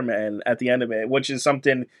Spider-Man at the end of it, which is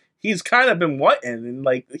something he's kind of been wanting, and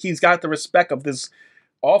like he's got the respect of this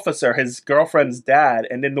officer, his girlfriend's dad,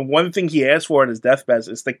 and then the one thing he asked for in his deathbed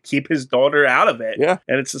is to keep his daughter out of it. Yeah.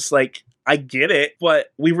 And it's just like, I get it,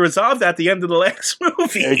 but we resolved that at the end of the last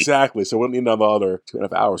movie. Exactly. So we don't need another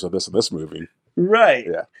 2.5 hours of this in this movie. Right.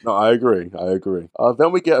 Yeah. No, I agree.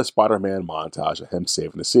 Then we get a Spider-Man montage of him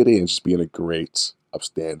saving the city and just being a great,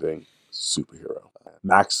 upstanding superhero.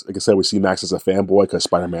 Max, like I said, we see Max as a fanboy because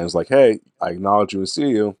Spider-Man's like, hey, I acknowledge you and see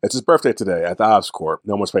you. It's his birthday today at the Oscorp.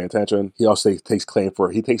 No one's paying attention. He also takes claim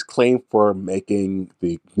for making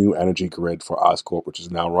the new energy grid for Oscorp, which is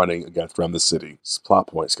now running against around the city. It's plot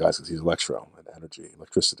points, guys, because he's Electro and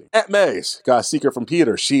electricity. Aunt May's got a secret from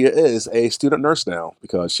Peter. She is a student nurse now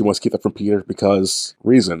because she wants to keep that from Peter because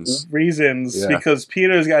reasons. Yeah. Because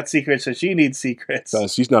Peter's got secrets, so she needs secrets.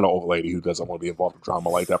 Because she's not an old lady who doesn't want to be involved in drama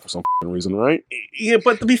like that for some reason, right? Yeah,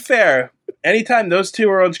 but to be fair, anytime those two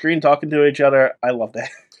are on screen talking to each other, I love that.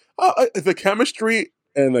 The chemistry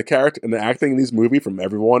and the character and the acting in these movies from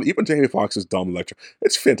everyone, even Jamie Foxx's dumb Electro,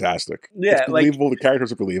 it's fantastic. Yeah, it's believable. The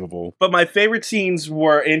characters are believable. But my favorite scenes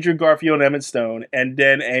were Andrew Garfield and Emma Stone, and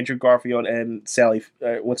then Andrew Garfield and Sally.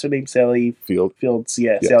 What's her name? Sally Fields.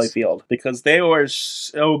 Yeah, yes. Sally Field, because they were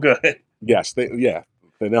so good. Yes, they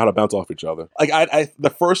know how to bounce off each other. Like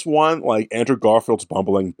the first one, like Andrew Garfield's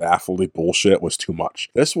bumbling, baffling bullshit was too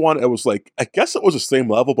much. This one, it was like, I guess it was the same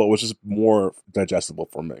level, but it was just more digestible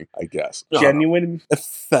for me, I guess. Genuine? It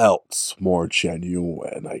felt more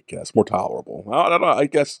genuine, I guess. More tolerable. I don't know, I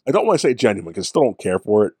guess. I don't want to say genuine, because I still don't care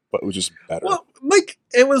for it, but it was just better. Well, like,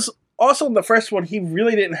 it was... Also, in the first one, he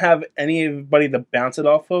really didn't have anybody to bounce it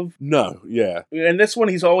off of. No, yeah. In this one,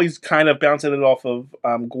 he's always kind of bouncing it off of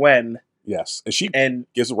Gwen. Yes, and she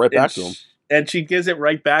gives it right back to him. And she gives it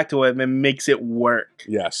right back to him and makes it work.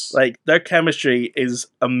 Yes. Like, their chemistry is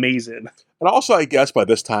amazing. And also, I guess by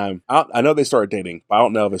this time, I know they started dating, but I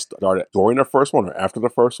don't know if it started during the first one or after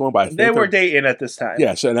the first one. But I think they were dating at this time.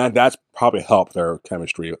 Yes, and that's probably helped their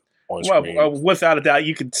chemistry on screen. Well, without a doubt,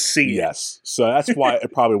 you could see Yes. So that's why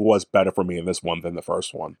it probably was better for me in this one than the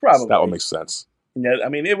first one. Probably. So that would make sense. Yeah, I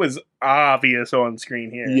mean, it was obvious on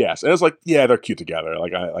screen here. Yes, and it's like, yeah, they're cute together.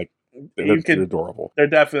 They're adorable. They're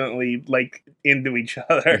definitely like into each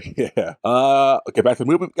other. Yeah. Okay, back to the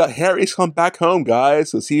movie. We got Harry's come back home,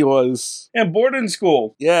 guys, because he was in boarding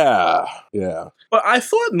school. Yeah. But I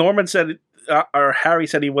thought Norman said, or Harry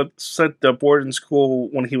said, he went to boarding school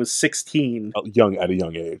when he was 16. At a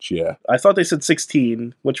young age. Yeah. I thought they said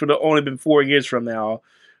 16, which would have only been 4 years from now.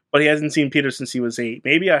 But he hasn't seen Peter since he was 8.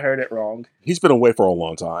 Maybe I heard it wrong. He's been away for a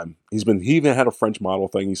long time. He even had a French model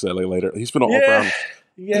thing. He said later. He's been all around.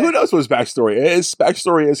 Yeah. Who knows what his backstory is? His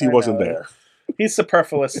backstory is he wasn't there. He's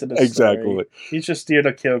superfluous to this Exactly. story. He's just here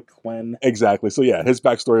to kill Gwen. Exactly. So yeah, his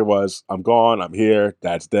backstory was, I'm gone, I'm here,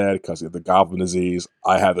 Dad's dead because of the goblin disease.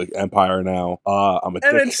 I have the Empire now. I'm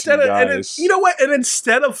addicted to you guys. You know what? And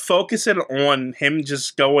instead of focusing on him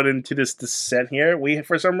just going into this descent here,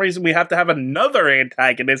 for some reason we have to have another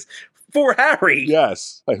antagonist for Harry.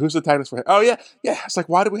 Yes. Like, who's the antagonist for Harry? Oh yeah. It's like,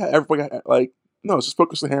 why do we have everybody like, no, it's just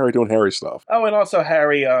focus on Harry doing Harry stuff. Oh, and also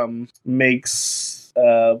Harry makes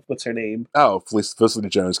what's her name? Oh, Felicity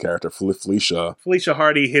Jones' character, Felicia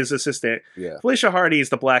Hardy, his assistant. Yeah. Felicia Hardy is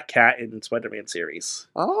the Black Cat in Spider-Man series.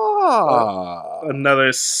 Another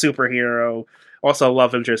superhero. Also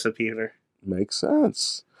love interest of Peter. Makes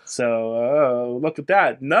sense. So, look at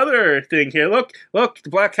that. Another thing here. Look, the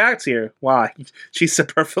Black Cat's here. Why? She's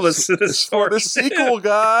superfluous to the story. For the sequel,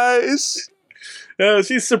 guys.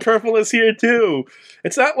 She's superfluous here too.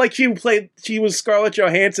 It's not like she was Scarlett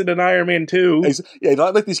Johansson in Iron Man 2. Yeah,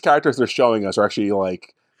 not like these characters they're showing us are actually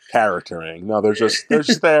like charactering. No, they're just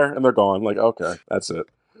there and they're gone. Like, okay, that's it.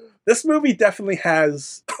 This movie definitely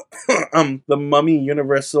has the Mummy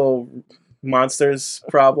Universal Monsters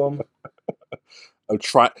problem.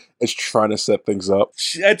 It's trying to set things up.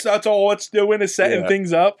 That's all it's doing is setting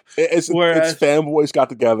things up. It's fanboys got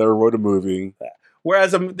together, wrote a movie.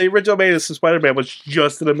 Whereas the original Amazing Spider-Man was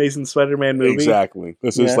just an Amazing Spider-Man movie. Exactly.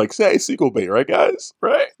 This is like, say, sequel bait, right, guys?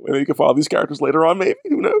 Right? Maybe you can follow these characters later on, maybe.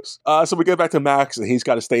 Who knows? So we go back to Max, and he's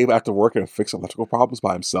got to stay back to work and fix electrical problems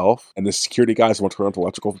by himself. And the security guys want to run the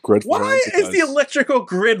electrical grid for him. Why is the electrical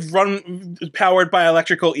grid powered by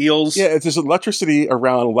electrical eels? Yeah, it's just electricity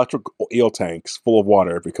around electrical eel tanks full of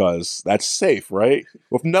water because that's safe, right?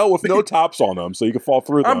 With no tops on them, so you can fall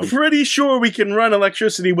through them. I'm pretty sure we can run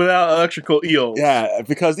electricity without electrical eels. Yeah,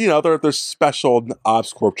 because, they're special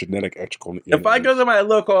Oscorp genetic electrical eels. If I go to my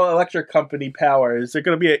local electric company Power, is there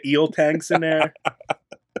going to be eel tanks in there?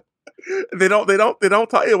 They don't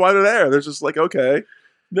tell you why they're there. They're just like, okay.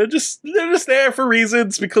 They're just there for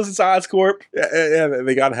reasons because it's Oscorp. Yeah,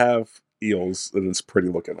 they gotta have eels, and it's pretty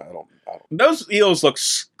looking. I don't. Those eels look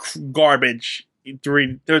garbage.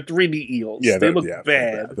 They're 3D eels. Yeah, they look yeah,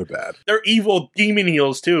 bad. They're bad. They're evil demon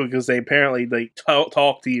eels too, because they apparently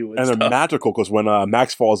talk to you. And stuff. they're magical because when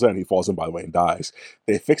Max falls in, he falls in by the way and dies.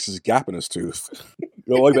 They fix his gap in his tooth. You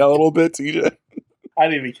know, like that a little bit, TJ. I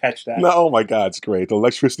didn't even catch that. No, oh my god, it's great. The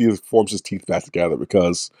electricity forms his teeth back together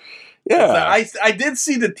because, yeah. I did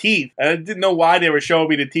see the teeth. I didn't know why they were showing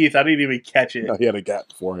me the teeth. I didn't even catch it. No, he had a gap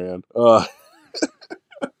beforehand.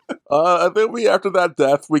 And then after that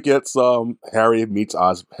death, we get some Harry meets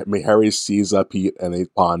Oz. Harry sees Pete and they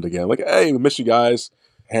bond again. Like, hey, we miss you guys.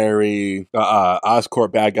 Harry,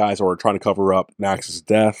 Oscorp bad guys are trying to cover up Max's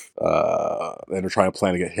death. And they're trying to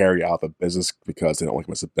plan to get Harry out of the business because they don't like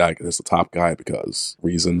him as the top guy because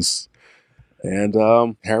reasons. And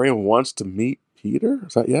Harry wants to meet Peter.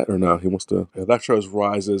 Is that yet or no? He wants to. Electro's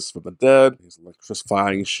rises from the dead. He's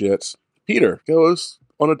electrifying shit. Peter goes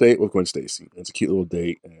on a date with Gwen Stacy. It's a cute little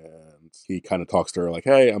date, and he kind of talks to her like,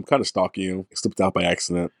 "Hey, I'm kind of stalking you. I slipped out by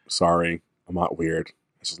accident. Sorry, I'm not weird.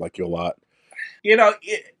 I just like you a lot." You know,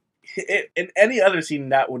 in any other scene,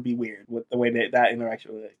 that would be weird with the way that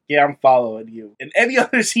interaction was. Like, yeah, I'm following you. In any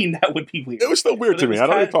other scene, that would be weird. It was still weird to me. I don't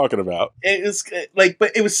know what you're talking about. It was like,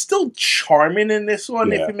 but it was still charming in this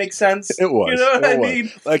one, if it makes sense. It was. You know what I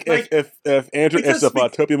mean? Like if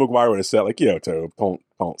Tobey Maguire would have said like, "Yo, Tobe, don't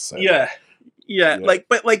say that." Yeah.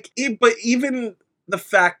 But even the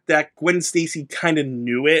fact that Gwen Stacy kind of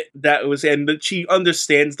knew it, and that she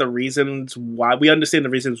understands the reasons why. We understand the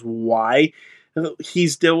reasons why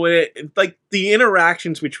he's doing it. Like, the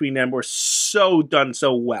interactions between them were done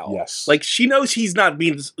so well. Yes. Like, she knows he's not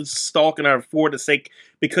being stalking her for the sake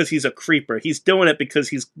because he's a creeper. He's doing it because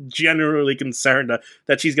he's generally concerned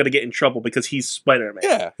that she's going to get in trouble because he's Spider-Man.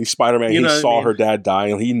 Yeah, he's Spider-Man. He saw her dad die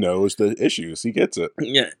and he knows the issues. He gets it.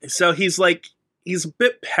 Yeah. So he's a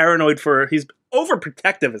bit paranoid he's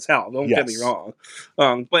overprotective as hell. Don't get me wrong.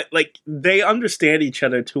 But like, they understand each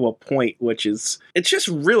other to a point, it's just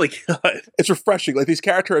really good. It's refreshing. Like, these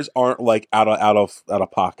characters aren't like out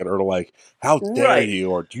of pocket or like, how dare you,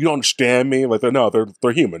 or do you understand me? Like,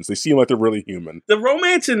 they're humans. They seem like they're really human. The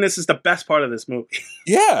romance in this is the best part of this movie.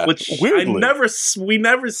 Yeah, which weirdly. we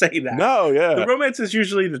never say that. No, yeah. The romance is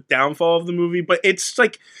usually the downfall of the movie, but it's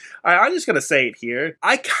like, I'm just gonna say it here.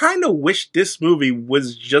 I kind of wish this movie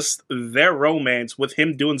was just their romance with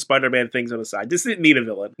him doing Spider-Man things on the side. This didn't need a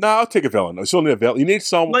villain. No, I'll take a villain. You still need a villain. You need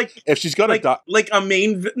someone. Like, if she's gonna die, like a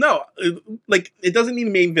main. No, like, it doesn't need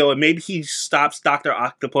a main villain. Maybe he stops Dr.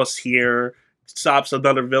 Octopus here, stops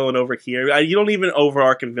another villain over here. You don't even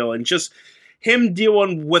overarching villain. Just him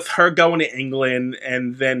dealing with her going to England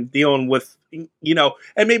and then dealing with, and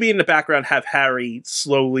maybe in the background have Harry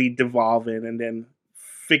slowly devolving and then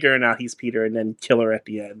figuring out he's Peter and then kill her at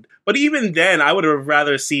the end. But even then, I would have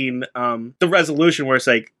rather seen the resolution where it's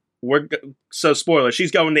like, so spoiler,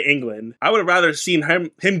 she's going to England. I would have rather seen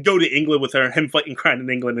him go to England with her, him fighting crime in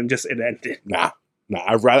England, and just it ended. Nah.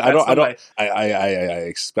 I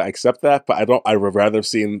accept that, but I would rather have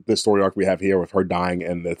seen the story arc we have here with her dying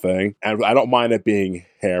and the thing. And I don't mind it being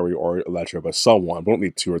Harry or Electra, but someone. We don't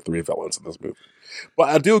need 2 or 3 villains in this movie. But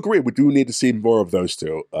I do agree, we do need to see more of those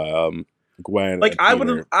two. Gwen. Like, I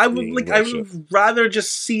would rather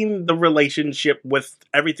just seen the relationship with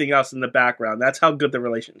everything else in the background. That's how good the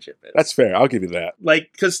relationship is. That's fair. I'll give you that. Like,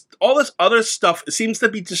 because all this other stuff seems to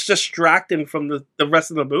be just distracting from the rest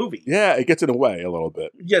of the movie. Yeah, it gets in the way a little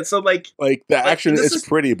bit. Yeah, so like the action is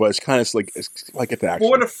pretty, but it's kind of like, it's like the action.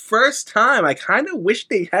 For the first time, I kind of wish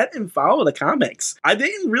they hadn't followed the comics. I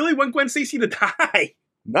didn't really want Gwen Stacy to die.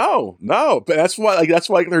 No, but that's why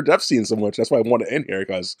their death scene so much. That's why I want it in here,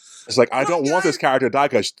 because it's like, I don't want this character to die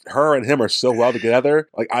because her and him are so well together.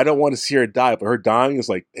 Like, I don't want to see her die, but her dying is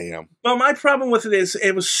like, damn. Well, my problem with it is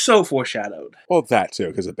it was so foreshadowed. Well, that too,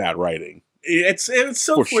 because of bad writing. It's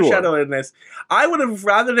so foreshadowed in this. I would have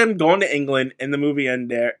rather them gone to England and the movie end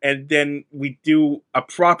there, and then we do a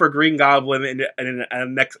proper Green Goblin in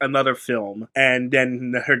another film, and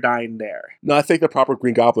then her dying there. No, I think the proper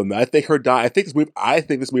Green Goblin. I think her die. I think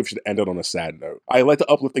this movie should end it on a sad note. I like the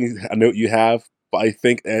uplifting note you have, but I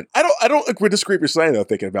think, and I don't agree with what you're saying though.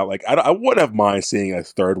 Thinking about, like, I wouldn't have mind seeing a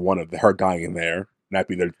third one of her dying in there. Not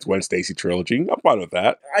be the Gwen Stacy trilogy. I'm fine with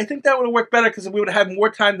that. I think that would have worked better because we would have had more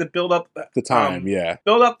time to build up the time.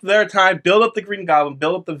 Build up their time, build up the Green Goblin,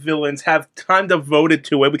 build up the villains, have time devoted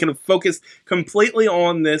to it. We can have focused completely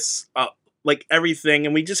on this, like everything,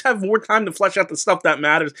 and we just have more time to flesh out the stuff that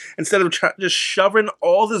matters instead of just shoving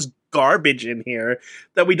all this garbage in here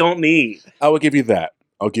that we don't need. I will give you that.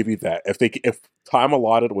 If time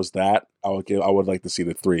allotted was that, I would like to see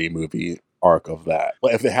the 3 movie arc of that.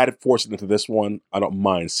 But if they had to force it into this one, I don't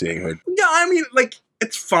mind seeing her. I mean, like,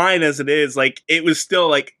 it's fine as it is. Like, it was still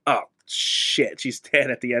like, oh, shit, she's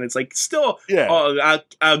dead at the end. It's like still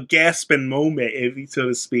a gasping moment, so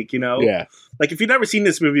to speak, you know? Yeah. Like, if you've never seen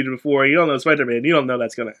this movie before, you don't know Spider-Man, you don't know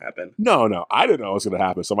that's going to happen. No, I didn't know it was going to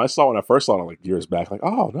happen. So when I first saw it like years back, like,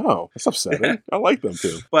 oh no, that's upsetting. I like them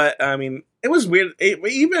too. But, I mean, it was weird.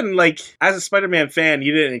 Even, like, as a Spider-Man fan,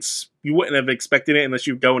 you wouldn't have expected it unless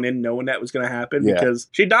you were going in knowing that was going to happen. Yeah. Because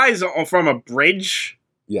she dies from a bridge.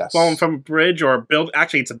 Yes. Falling from a bridge or a build.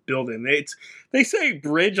 Actually, it's a building. They say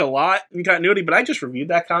bridge a lot in continuity, but I just reviewed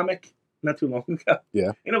that comic not too long ago.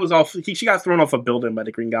 Yeah. And it was all she got thrown off a building by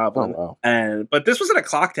the Green Goblin. Oh, wow. But this was in a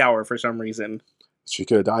clock tower for some reason. She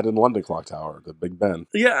could have died in London Clock Tower, the Big Ben.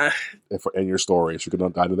 Yeah. In your story, she could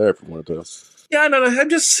have died there if you wanted to. Yeah, no.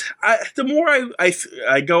 The more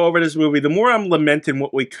I go over this movie, the more I'm lamenting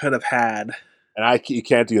what we could have had. And you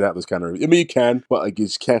can't do that in this kind of. I mean, you can, but like you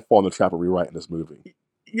just can't fall in the trap of rewriting this movie.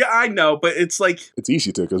 Yeah, I know, but it's like... It's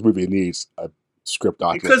easy to, because the movie needs a script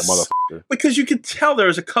document, motherfucker. Because you could tell there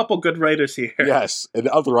was a couple good writers here. Yes, and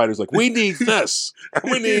the other writers like, we need this,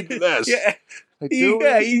 we need this. Yeah,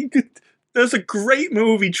 there's a great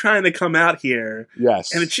movie trying to come out here.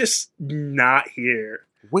 Yes. And it's just not here.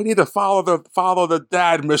 We need to follow the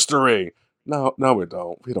dad mystery. No, we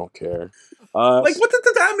don't. We don't care. Like, what did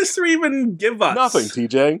the dad mystery even give us? Nothing,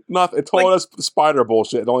 TJ. Nothing. It told us spider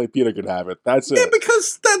bullshit and only Peter could have it. That's it. Yeah,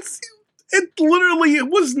 because it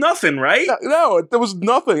was nothing, right? No, there was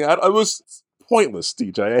nothing. It was pointless,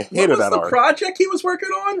 TJ. I hated that art. What was the project he was working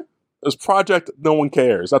on? It was Project No One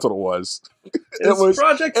Cares. That's what it was. It was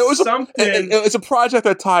something. It was a project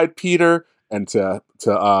that tied Peter and to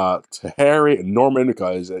Harry and Norman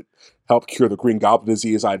because it helped cure the Green Goblin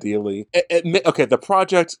disease, ideally. The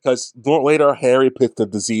project, because later Harry puts the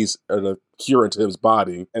disease or the cure into his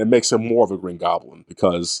body, and it makes him more of a Green Goblin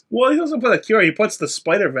because... Well, he doesn't put a cure, he puts the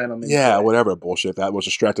spider venom in. Yeah, whatever bullshit. That was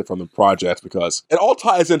distracted from the project because it all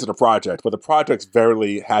ties into the project, but the project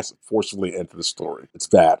very has forcefully into the story. It's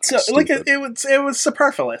bad. So, like, it was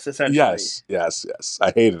superfluous, essentially. Yes.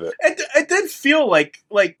 I hated it. It did feel like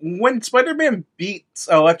when Spider-Man beats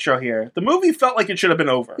Electro here, the movie felt like it should have been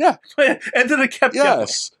over. Yeah. And then it kept going.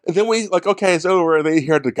 And then we, like, okay, it's over, and they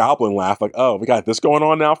hear the Goblin laugh, like, oh, we got this going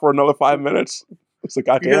on now for another 5 minutes? It's like,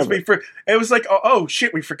 goddamn it. It was like, oh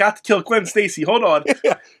shit, we forgot to kill Gwen Stacy. Hold on.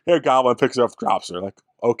 Here, Goblin picks her up, drops her. Like,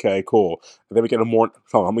 okay, cool. And then we get a more...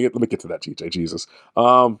 Hold on, let me get to that, TJ. Jesus.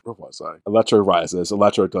 Where was I? Electro rises.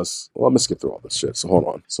 Electro does... Well, let me skip through all this shit, so hold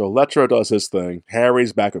on. So Electro does his thing.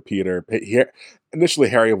 Harry's back with Peter. Initially,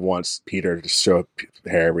 Harry wants Peter to show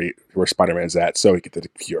Harry where Spider-Man's at so he can get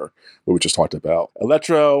the cure, what we just talked about.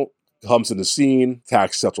 Electro comes in the scene,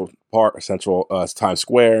 attacks Central Times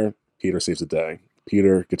Square. Peter saves the day.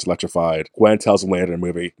 Peter gets electrified. Gwen tells him later in the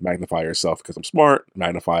movie, magnify yourself because I'm smart.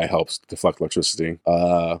 Magnify helps deflect electricity.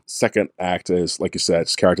 Second act is, like you said,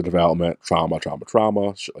 it's character development, trauma,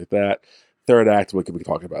 shit like that. Third act, we can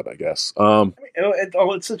talk about it, I guess.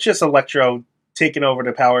 It's just Electro taking over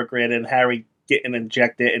the power grid and Harry getting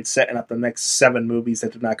injected and setting up the next 7 movies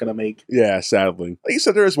that they're not going to make. Yeah, sadly. Like you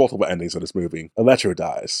said, there is multiple endings in this movie. Electro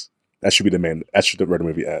dies. That should be where the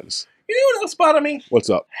movie ends. You know what else bothered me? What's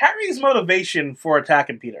up? Harry's motivation for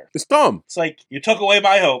attacking Peter. It's dumb. It's like, you took away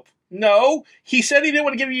my hope. No, he said he didn't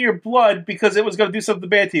want to give you your blood because it was going to do something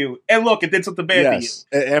bad to you. And look, it did something bad to you.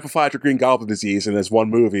 It amplified your Green Goblin disease in this one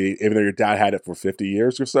movie, even though your dad had it for 50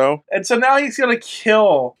 years or so. And so now he's going to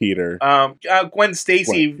kill Peter. Gwen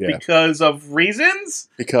Stacy because of reasons?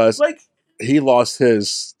 Because... he lost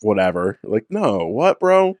his whatever. Like, no, what,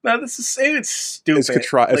 bro? No, it's stupid. It's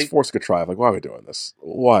forced contrived. Like, why are we doing this?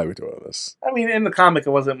 I mean, in the comic, it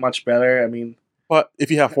wasn't much better. I mean... But if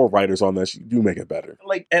you have 4 writers on this, you do make it better.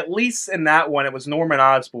 Like, at least in that one, it was Norman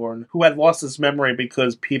Osborn who had lost his memory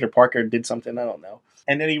because Peter Parker did something, I don't know.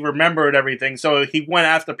 And then he remembered everything. So he went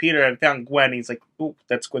after Peter and found Gwen. He's like, "Ooh,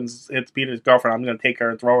 it's Peter's girlfriend. I'm going to take her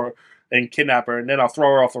and throw her and kidnap her. And then I'll throw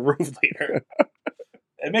her off the roof later."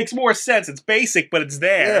 It makes more sense. It's basic, but it's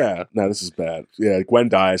there. Yeah. No, this is bad. Yeah, Gwen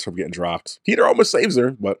dies from getting dropped. Peter almost saves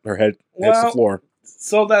her, but her head hits the floor.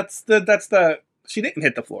 So that's the... She didn't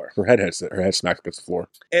hit the floor. Her head hits it. Her head smacks against the floor.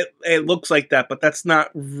 It looks like that, but that's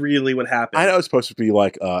not really what happened. I know it's supposed to be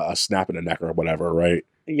like a snap in the neck or whatever, right?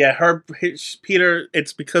 Yeah, Peter...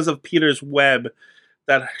 It's because of Peter's web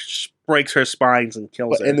that breaks her spines and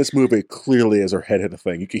kills her. In this movie, clearly as her head hit the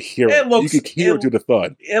thing, you could hear it. You could hear it do the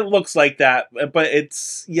thud. It looks like that, but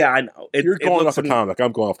it's... Yeah, I know. You're going off the comic.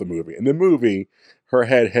 I'm going off the movie. In the movie, her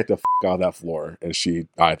head hit the out of that floor, and she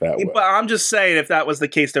died that way. But I'm just saying, if that was the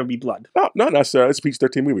case, there would be blood. No, not necessarily. It's a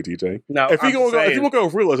PG-13 movie, TJ. No, if you want to go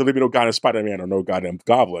with realism, there'd be no goddamn Spider-Man or no goddamn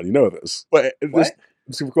Goblin. You know this. But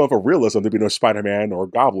if we're going for realism, there'd be no Spider-Man or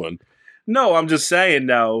Goblin. No, I'm just saying,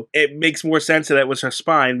 though, it makes more sense that it was her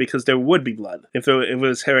spine because there would be blood if it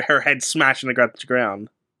was her head smashing the ground.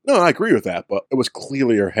 No, I agree with that, but it was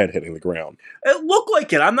clearly her head hitting the ground. It looked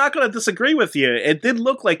like it. I'm not going to disagree with you. It did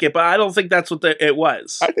look like it, but I don't think that's what it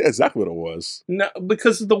was. I think exactly what it was. No,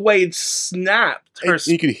 because of the way it snapped her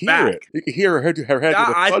You could hear back. it. You could hear her head do the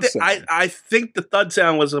thud sound. I think the thud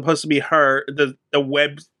sound was supposed to be her, the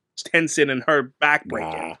web tensing and her back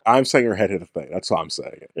breaking. Nah, I'm saying her head hit a thing. That's all I'm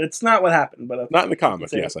saying. It's not what happened, but Not in the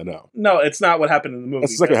comic. Yes, I know. No, it's not what happened in the movie.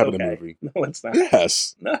 That's exactly what happened in the movie. No, it's not.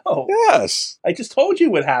 Yes. No. Yes. I just told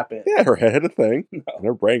you what happened. Yeah, her head hit a thing, No. and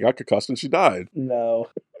her brain got concussed, and she died. No.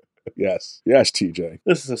 Yes. Yes, TJ.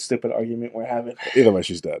 This is a stupid argument we're having. Either way,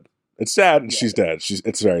 she's dead. It's sad. And she's dead.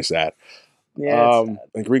 It's very sad. Yeah, it's sad.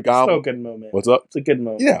 And Green It's Goblin. still a good moment. What's up? It's a good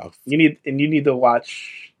moment. Yeah. You need to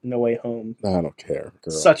watch No Way Home. I don't care,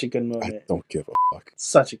 girl. Such a good I moment. don't give a fuck.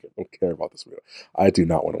 Such a good, I don't care about this movie. I do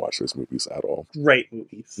not want to watch those movies at all. great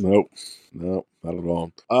movies. Nope, not at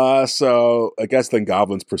all. So I guess then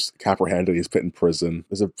Goblin's apprehended. He's put in prison.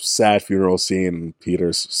 There's a sad funeral scene.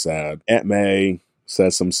 Peter's sad. Aunt May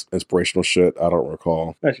says some inspirational shit. I don't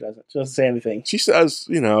recall. No, she doesn't. She doesn't say anything. She says,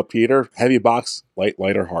 Peter, heavy box,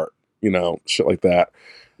 lighter heart. Shit like that.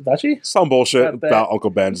 Does she? Some bullshit That- about Uncle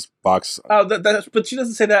Ben's box. Oh, but she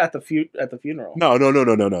doesn't say that at the funeral. No.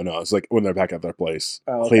 It's like when they're back at their place,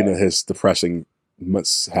 Oh, okay. cleaning his depressing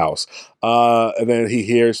house. And then he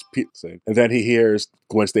hears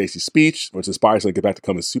Gwen Stacy's speech, which inspires him to get back to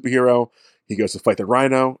become a superhero. He goes to fight the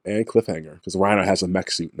Rhino and cliffhanger because the Rhino has a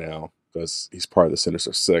mech suit now because he's part of the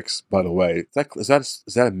Sinister Six. By the way, is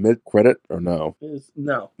that a mid credit or no?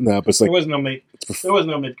 No, No, but it's like there was no mid. There was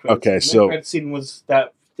no mid credit. Okay, the so- mid-credit scene was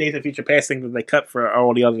that Days of Future Past thing that they cut for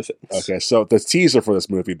all the other things. okay. So the teaser for this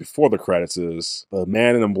movie before the credits is the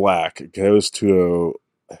man in black goes to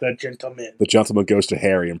The Gentleman. the gentleman goes to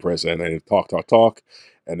Harry in prison and they talk.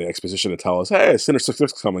 And the exposition to tell us, hey, Sinister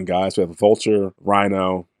Six coming, guys. We have Vulture,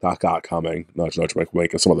 Rhino, Doc Ock coming, nudge,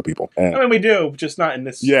 wink, and some other people. And, I mean, we do, just not in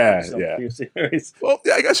this. Yeah. Series. well,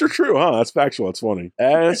 yeah, I guess you're true, huh? That's factual. It's funny.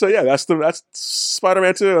 And so, yeah, that's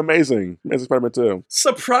Spider-Man 2. Amazing Spider-Man 2.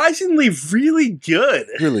 Surprisingly, really good.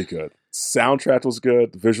 Really good. Soundtrack was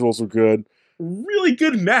good. The visuals were good. Really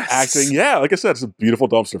good mess. Acting, yeah, like I said, it's a beautiful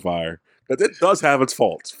dumpster fire. But it does have its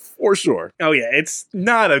faults, for sure. Oh yeah, it's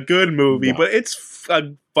not a good movie, No. but it's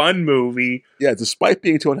a fun movie. Yeah, despite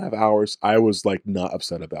being 2.5 hours, I was like not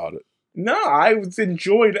upset about it. No, I was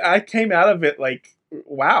enjoyed. I came out of it like,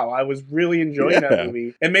 wow, I was really enjoying Yeah. that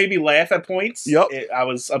movie. It made me laugh at points. Yep. I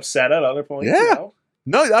was upset at other points. Yeah.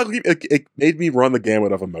 No, it made me run the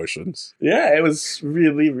gamut of emotions. Yeah, it was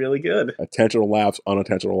really, really good. Intentional laughs,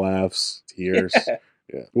 unintentional laughs, tears.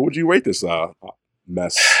 Yeah. What would you rate this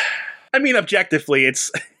mess? I mean, objectively,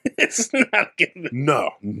 it's not a good movie. No.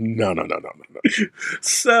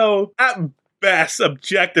 So, at best,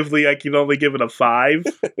 objectively, I can only give it a 5.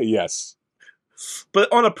 Yes.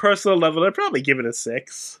 But on a personal level, I'd probably give it a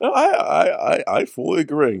 6. No, I fully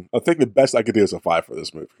agree. I think the best I could do is a 5 for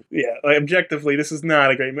this movie. Yeah, like, objectively, this is not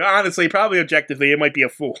a great movie. Honestly, probably objectively, it might be a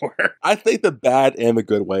 4. I think the bad and the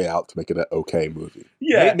good way out to make it an okay movie.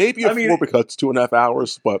 Yeah, Maybe a I mean- 4 because it's 2.5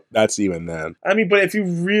 hours, but that's even then. I mean, but if you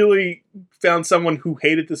really found someone who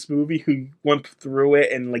hated this movie, who went through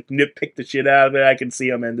it and like nitpicked the shit out of it, I can see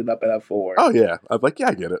them ended up at a 4. Oh, yeah. I'm like, yeah,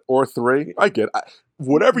 I get it. Or 3. I get it.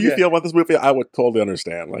 Whatever you Yeah. feel about this movie, I would totally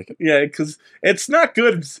understand. Like, Yeah, because it's not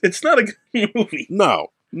good. It's not a good movie. no.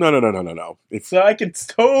 It's So I can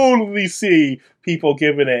totally see people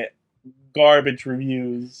giving it garbage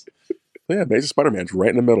reviews. yeah, Amazing Spider-Man's right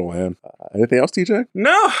in the middle, man. Anything else, TJ?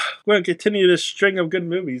 No, we're going to continue this string of good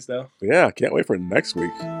movies, though. Yeah, can't wait for next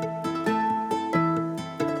week.